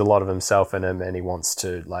he sees a lot of himself in him, and he wants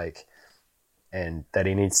to like. And that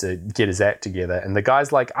he needs to get his act together. And the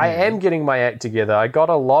guy's like, I am getting my act together. I got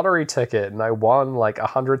a lottery ticket and I won like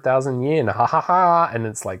 100,000 yen. Ha ha ha. And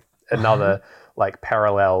it's like another like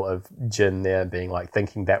parallel of Jin there being like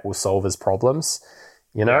thinking that will solve his problems.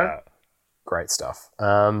 You know? Yeah. Great stuff.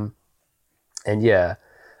 And yeah,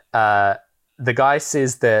 the guy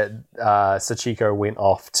says that Sachiko went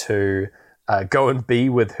off to go and be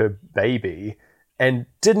with her baby and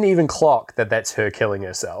didn't even clock that that's her killing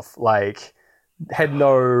herself. Like, had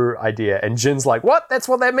no idea. And Jin's like, what? That's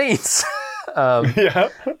what that means.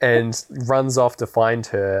 And runs off to find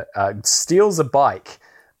her, steals a bike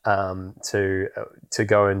to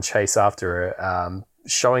go and chase after her,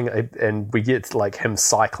 and we get like him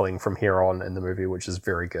cycling from here on in the movie, which is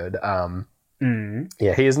very good.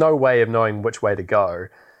 Yeah, he has no way of knowing which way to go,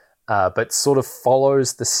 but sort of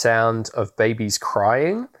follows the sound of babies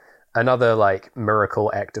crying. Another like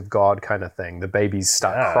miracle act of God kind of thing. The babies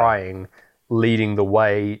start crying, leading the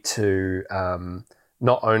way to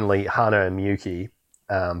not only Hana and Miyuki,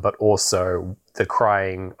 but also the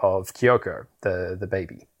crying of Kyoko, the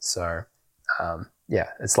baby. So, yeah,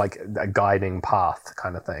 it's like a guiding path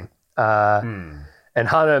kind of thing. And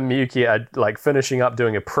Hana and Miyuki are like finishing up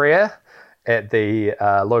doing a prayer at the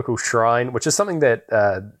local shrine, which is something that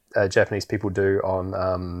Japanese people do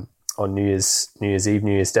on New Year's Eve,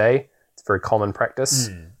 New Year's Day. It's a very common practice.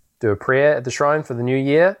 Do a prayer at the shrine for the new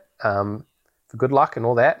year. For good luck and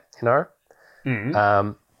all that, you know.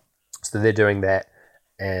 So they're doing that,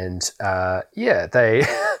 and they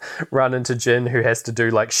run into Jin, who has to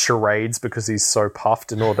do like charades because he's so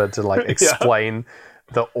puffed in order to like explain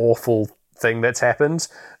the awful thing that's happened.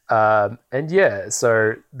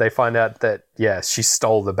 So they find out that she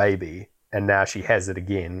stole the baby, and now she has it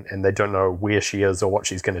again, and they don't know where she is or what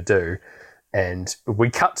she's going to do. And we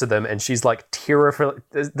cut to them, and she's like terrified.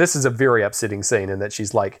 This is a very upsetting scene, in that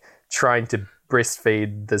she's like trying to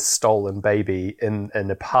breastfeed this stolen baby in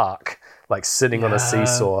a park, like sitting on a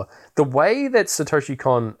seesaw. The way that Satoshi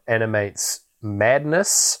Kon animates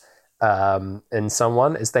madness in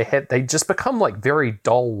someone is they just become like very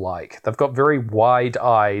doll-like. They've got very wide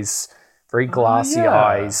eyes, very glassy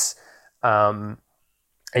eyes. And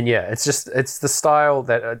yeah, it's the style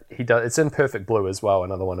that he does. It's in Perfect Blue as well,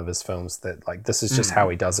 another one of his films that like, this is just how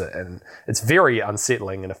he does it. And it's very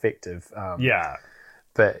unsettling and effective.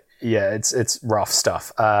 But yeah, it's rough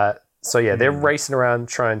stuff. So yeah, they're racing around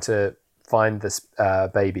trying to find this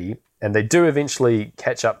baby, and they do eventually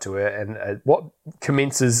catch up to her. And what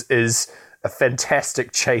commences is a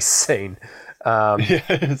fantastic chase scene.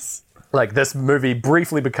 Yes. Like, this movie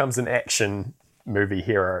briefly becomes an action movie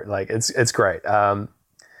hero. Like, it's great. And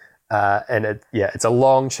it's a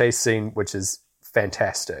long chase scene, which is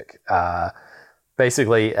fantastic.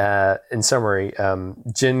 Basically, in summary,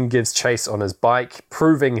 Jin gives chase on his bike,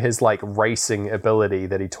 proving his like racing ability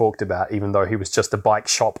that he talked about, even though he was just a bike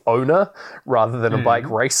shop owner rather than a bike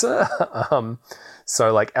racer.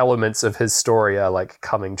 So like elements of his story are like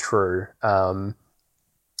coming true. And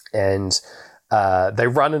they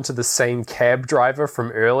run into the same cab driver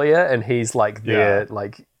from earlier, and he's like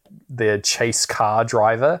their chase car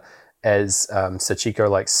driver, as Sachiko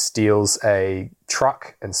like steals a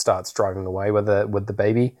truck and starts driving away with the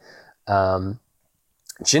baby.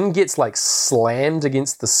 Jin gets like slammed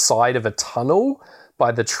against the side of a tunnel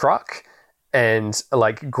by the truck and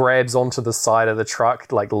like grabs onto the side of the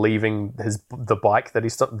truck, like leaving the bike that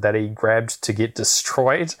he grabbed to get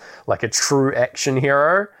destroyed, like a true action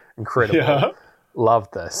hero. Incredible. Love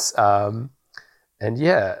this.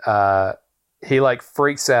 He like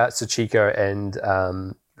freaks out Sachiko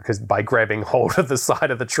and because by grabbing hold of the side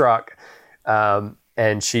of the truck,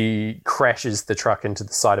 and she crashes the truck into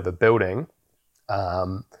the side of a building,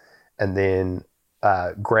 and then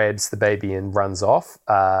grabs the baby and runs off.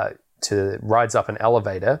 rides up an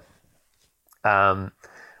elevator.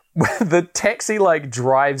 The taxi like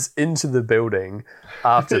drives into the building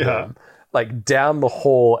after them, like down the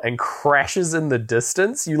hall, and crashes in the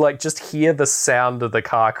distance. You like just hear the sound of the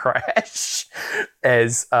car crash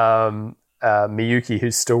as Miyuki,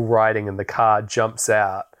 who's still riding in the car, jumps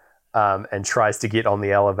out and tries to get on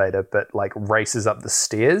the elevator, but like races up the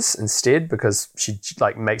stairs instead because she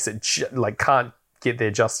like makes it like can't get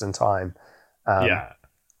there just in time.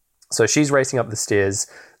 So she's racing up the stairs.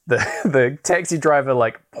 The taxi driver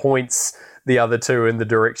like points the other two in the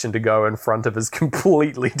direction to go in front of his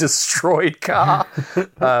completely destroyed car.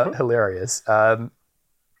 Hilarious.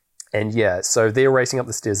 And yeah, so they're racing up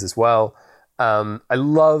the stairs as well. I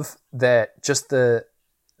love that just the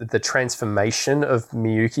transformation of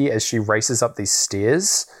Miyuki as she races up these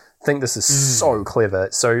stairs. I think this is so clever.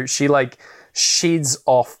 So she like sheds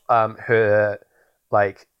off her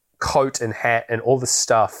like coat and hat and all the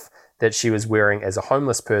stuff that she was wearing as a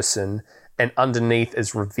homeless person, and underneath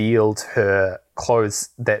is revealed her clothes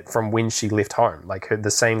that from when she left home, like the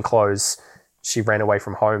same clothes she ran away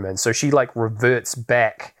from home in. So she like reverts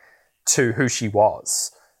back to who she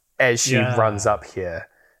was as she runs up here.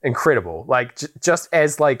 Incredible. Like just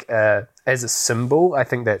as like as a symbol, I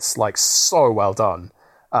think that's like so well done.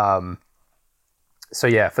 So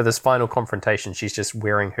yeah, for this final confrontation, she's just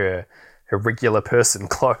wearing her regular person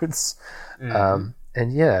clothes. And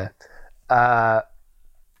yeah.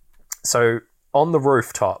 So on the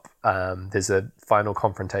rooftop, there's a final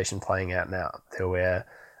confrontation playing out now. There were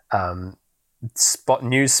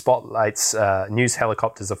news spotlights, news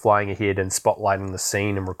helicopters are flying ahead and spotlighting the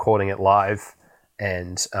scene and recording it live.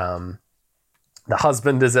 And the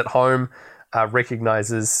husband is at home,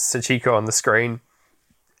 recognizes Sachiko on the screen,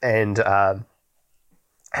 and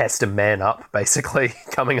has to man up, basically,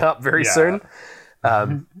 coming up very soon.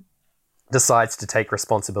 Decides to take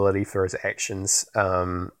responsibility for his actions,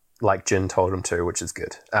 like Jin told him to, which is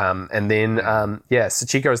good. And then,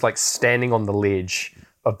 Sachiko is like standing on the ledge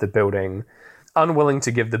of the building, unwilling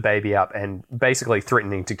to give the baby up and basically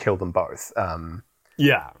threatening to kill them both. And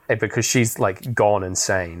because she's like gone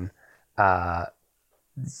insane.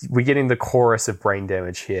 We're getting the chorus of brain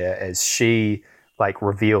damage here as she like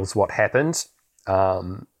reveals what happened.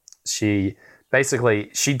 She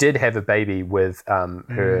did have a baby with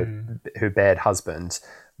her bad husband,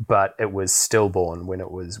 but it was stillborn when it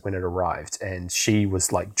arrived, and she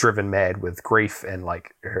was like driven mad with grief and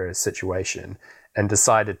like her situation, and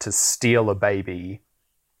decided to steal a baby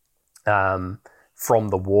from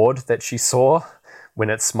the ward that she saw when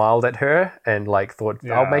it smiled at her, and like thought,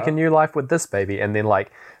 I'll make a new life with this baby. And then like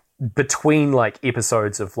between like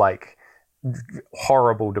episodes of like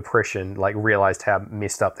horrible depression, like realized how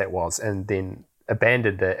messed up that was, and then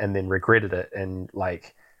abandoned it, and then regretted it, and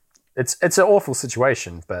like it's an awful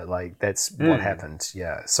situation, but like that's what happened.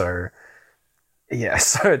 So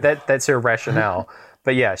that's her rationale.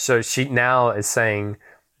 But yeah, so she now is saying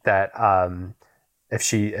that if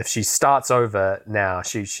she starts over now,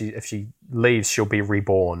 if she leaves, she'll be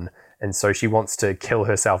reborn, and so she wants to kill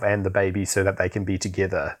herself and the baby so that they can be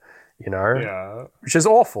together, which is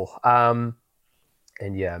awful. And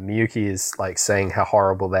yeah, Miyuki is like saying how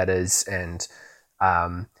horrible that is, and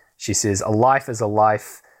she says, "A life is a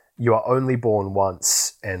life. You are only born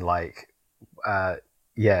once," and like,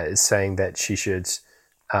 is saying that she should,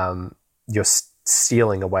 you're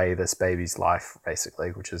stealing away this baby's life,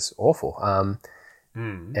 basically, which is awful.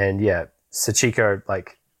 And yeah, Sachiko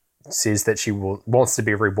like says that she wants to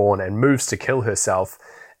be reborn and moves to kill herself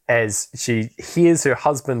as she hears her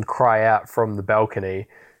husband cry out from the balcony.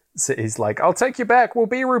 So he's like, "I'll take you back. We'll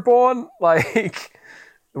be reborn. Like,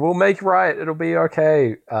 we'll make right. It'll be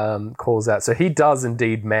okay." Calls out. So he does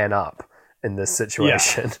indeed man up in this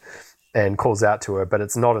situation and calls out to her, but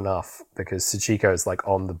it's not enough because Sachiko is like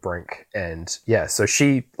on the brink. And yeah, so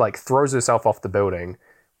she like throws herself off the building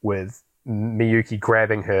with Miyuki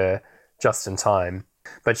grabbing her just in time.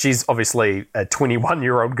 But she's obviously a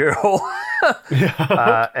 21-year-old girl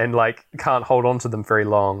and like can't hold on to them very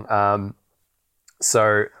long.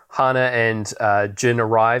 So Hana and Jin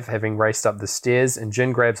arrive, having raced up the stairs, and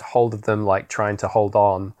Jin grabs hold of them, like trying to hold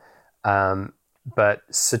on. But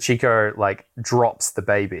Sachiko like drops the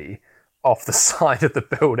baby off the side of the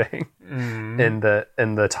building in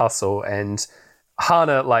the tussle, and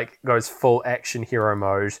Hana like goes full action hero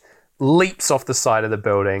mode, leaps off the side of the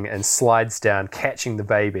building and slides down, catching the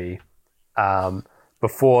baby.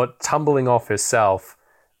 Before tumbling off herself,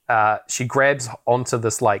 she grabs onto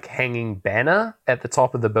this like hanging banner at the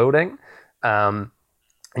top of the building, and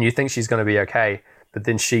you think she's going to be okay, but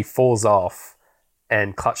then she falls off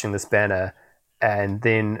and clutching this banner, and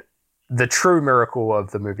then the true miracle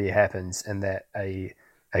of the movie happens, and that a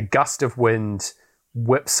gust of wind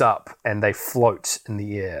whips up and they float in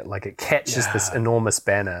the air. Like it catches this enormous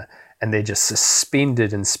banner and they're just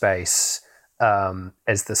suspended in space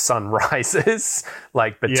as the sun rises,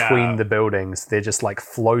 like between the buildings. They're just like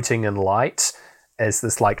floating in light as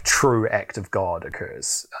this like true act of God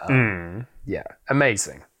occurs. Yeah,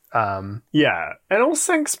 amazing. Yeah, it all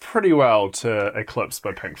syncs pretty well to Eclipse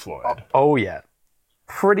by Pink Floyd. Oh yeah.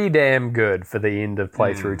 Pretty damn good for the end of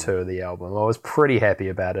playthrough 2 of the album. I was pretty happy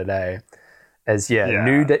about it, eh?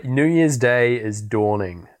 New Year's Day is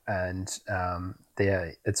dawning, and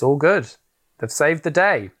it's all good. They've saved the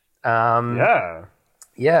day. Yeah.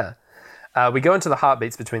 We go into the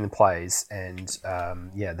heartbeats between the plays, and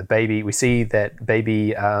the baby. We see that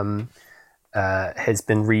baby has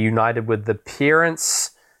been reunited with the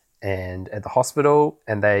parents, and at the hospital,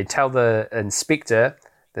 and they tell the inspector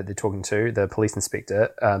that they're talking to, the police inspector,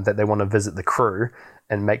 that they want to visit the crew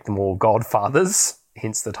and make them all godfathers.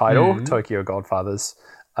 Hence the title, Tokyo Godfathers,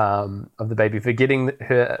 of the baby, for getting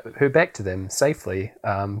her back to them safely,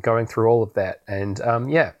 going through all of that. And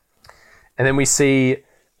and then we see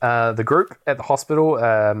the group at the hospital.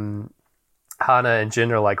 Hana and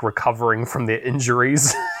Jin are like recovering from their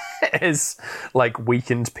injuries as like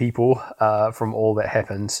weakened people from all that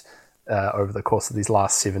happened over the course of these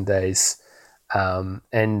last 7 days. And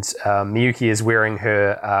Miyuki is wearing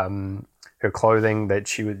her clothing that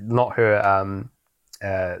she would, not her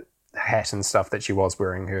hat and stuff that she was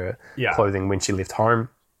wearing, her clothing when she left home.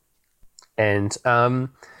 And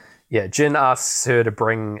Jin asks her to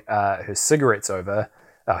bring his cigarettes over,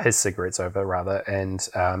 rather. And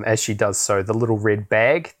as she does so, the little red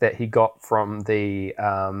bag that he got from the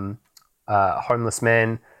homeless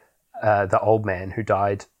man, the old man who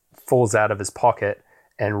died, falls out of his pocket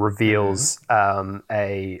and reveals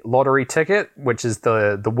a lottery ticket, which is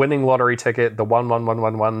the winning lottery ticket. The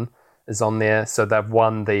 11111 is on there, so they've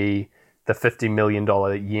won the $50 million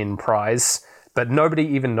yen prize, but nobody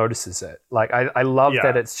even notices it. Like I love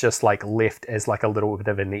that it's just like left as like a little bit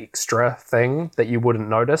of an extra thing that you wouldn't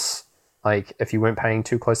notice, like if you weren't paying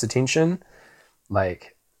too close attention.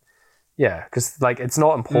 Like, yeah, because like it's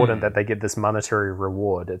not important that they get this monetary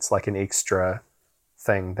reward. It's like an extra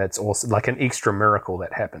thing that's also like an extra miracle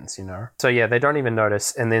that happens, you know? So yeah, they don't even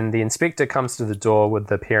notice. And then the inspector comes to the door with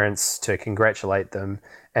the parents to congratulate them.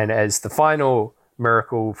 And as the final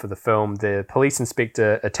miracle for the film, the police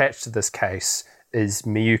inspector attached to this case is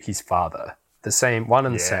Miyuki's father, the same one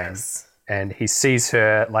and the same. And he sees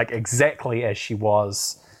her like exactly as she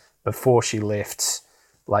was before she left,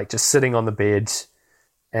 like just sitting on the bed.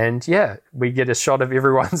 And yeah, we get a shot of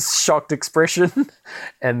everyone's shocked expression,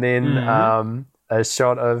 and then a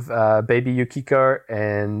shot of baby Yukiko,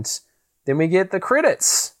 and then we get the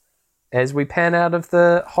credits as we pan out of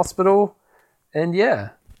the hospital, and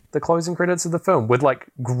the closing credits of the film with like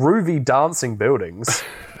groovy dancing buildings.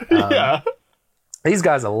 These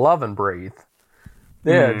guys are love and breathe.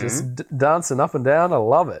 Yeah, just dancing up and down. I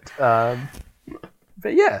love it.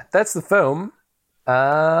 But yeah, that's the film.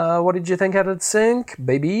 What did you think? How did it sync,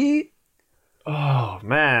 baby? Oh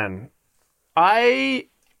man, I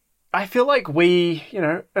feel like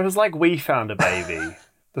it was like we found a baby.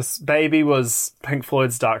 This baby was Pink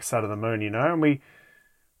Floyd's Dark Side of the Moon, and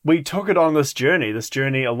we took it on this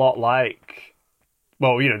journey a lot like,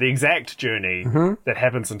 the exact journey that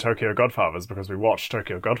happens in Tokyo Godfathers, because we watched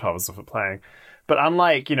Tokyo Godfathers with it playing. But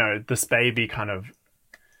unlike, this baby kind of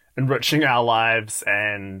enriching our lives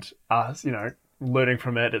and us, learning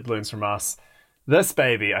from it, it learns from us. This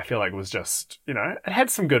baby, I feel like, was just, it had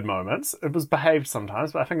some good moments. It was behaved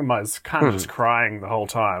sometimes, but I think it was kind of just crying the whole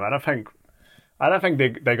time. I don't think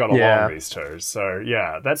they got along, these two. So,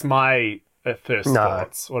 yeah, that's my first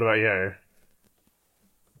thoughts. What about you?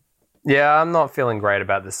 Yeah, I'm not feeling great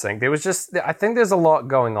about this thing. I think there's a lot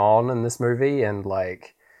going on in this movie, and,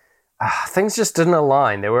 like, things just didn't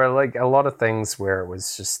align. There were, like, a lot of things where it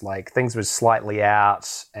was just, like, things were slightly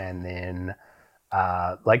out, and then...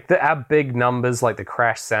 our big numbers, like the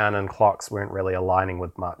crash sound and clocks, weren't really aligning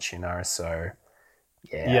with much, so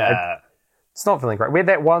it's not feeling great. We had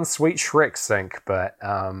that one sweet Shrek sync, but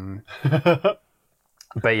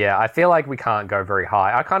but yeah, I feel like we can't go very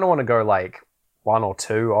high. I kind of want to go like 1 or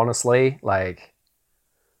 2, honestly. Like,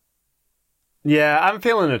 yeah, I'm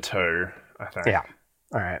feeling a 2, I think. Yeah,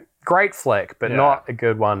 all right, great flick, but not a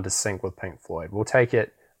good one to sync with Pink Floyd. We'll take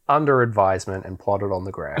it under advisement and plot it on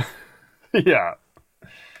the graph. Yeah.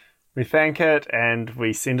 We thank it and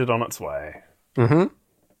we send it on its way. All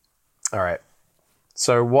right.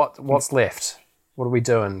 So what's left? What are we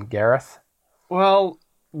doing, Gareth? Well,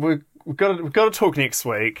 we're we've got to talk next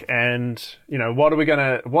week, and what are we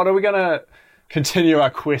gonna continue our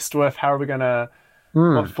quest with? How are we gonna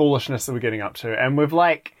what foolishness are we getting up to? And we've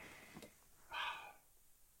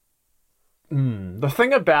the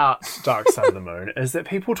thing about Dark Side of the Moon is that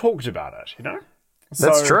people talked about it.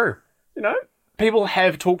 That's true. People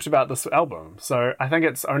have talked about this album, so I think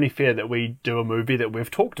it's only fair that we do a movie that we've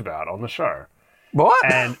talked about on the show.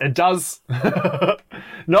 What? And it does,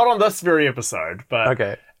 not on this very episode, but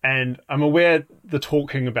okay. And I'm aware the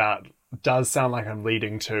talking about does sound like I'm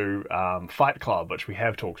leading to Fight Club, which we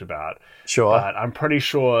have talked about. Sure. But I'm pretty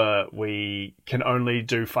sure we can only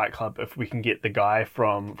do Fight Club if we can get the guy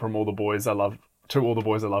from All the Boys I Loved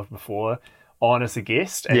Before on as a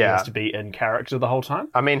guest, and he has to be in character the whole time.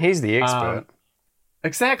 I mean, he's the expert.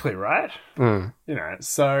 Exactly, right?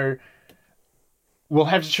 So we'll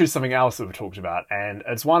have to choose something else that we've talked about, and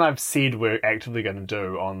it's one I've said we're actively going to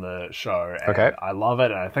do on the show. And okay. I love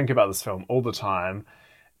it, and I think about this film all the time.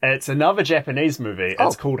 It's another Japanese movie.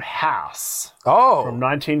 It's called House. Oh. From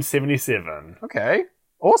 1977. Okay.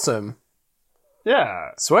 Awesome. Yeah.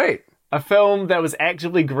 Sweet. A film that was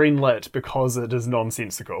actively greenlit because it is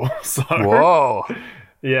nonsensical. So, whoa.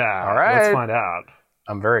 Yeah. All right. Let's find out.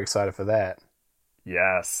 I'm very excited for that.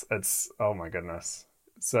 Yes. Oh my goodness.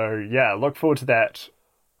 So, yeah, look forward to that,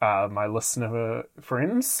 my listener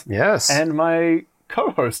friends. Yes. And my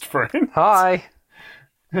co-host friend. Hi.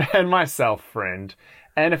 And myself friend.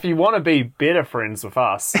 And if you want to be better friends with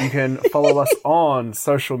us, you can follow us on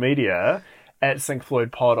social media at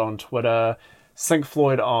SyncFloydPod on Twitter,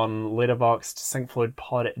 SyncFloyd on Letterboxd,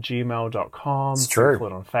 SyncFloydPod@gmail.com, it's true.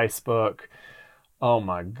 SyncFloyd on Facebook. Oh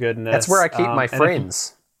my goodness. That's where I keep my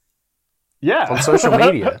friends. On social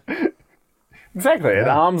media. Exactly, at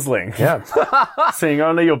arm's length. Yeah. Seeing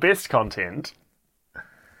only your best content.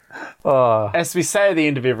 As we say at the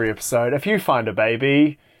end of every episode, if you find a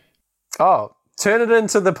baby... turn it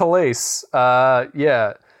into the police.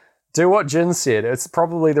 Yeah. Do what Jin said. It's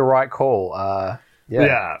probably the right call.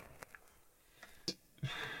 Yeah.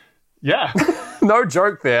 No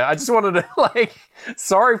joke there. I just wanted to,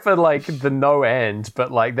 sorry for, the no end,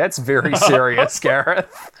 but, that's very serious,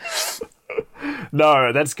 Gareth.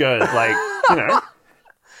 No, that's good.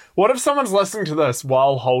 What if someone's listening to this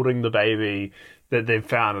while holding the baby that they've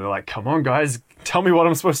found and they're like, come on, guys, tell me what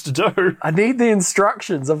I'm supposed to do. I need the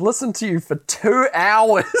instructions. I've listened to you for 2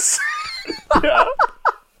 hours. Yeah.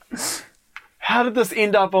 How did this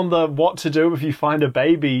end up on the what to do if you find a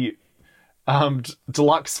baby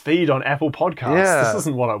deluxe feed on Apple Podcasts? Yeah. This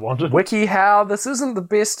isn't what I wanted. WikiHow, this isn't the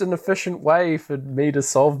best and efficient way for me to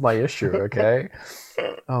solve my issue, okay?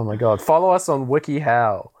 Oh my god. Follow us on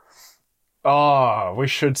WikiHow. Oh, we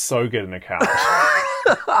should so get an account.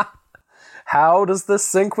 How does this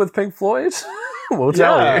sync with Pink Floyd? We'll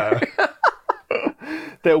tell you.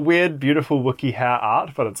 That weird, beautiful WikiHow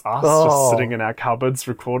art, but it's us just sitting in our cupboards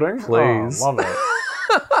recording. Please. Love it.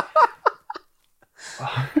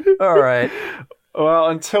 All right. Well,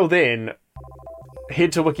 until then,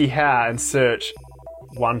 head to WikiHow and search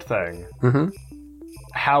one thing. Mm-hmm.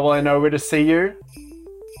 How will I know where to see you?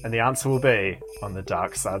 And the answer will be on the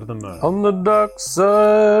dark side of the moon. On the dark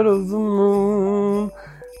side of the moon,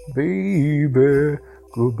 baby,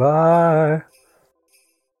 goodbye.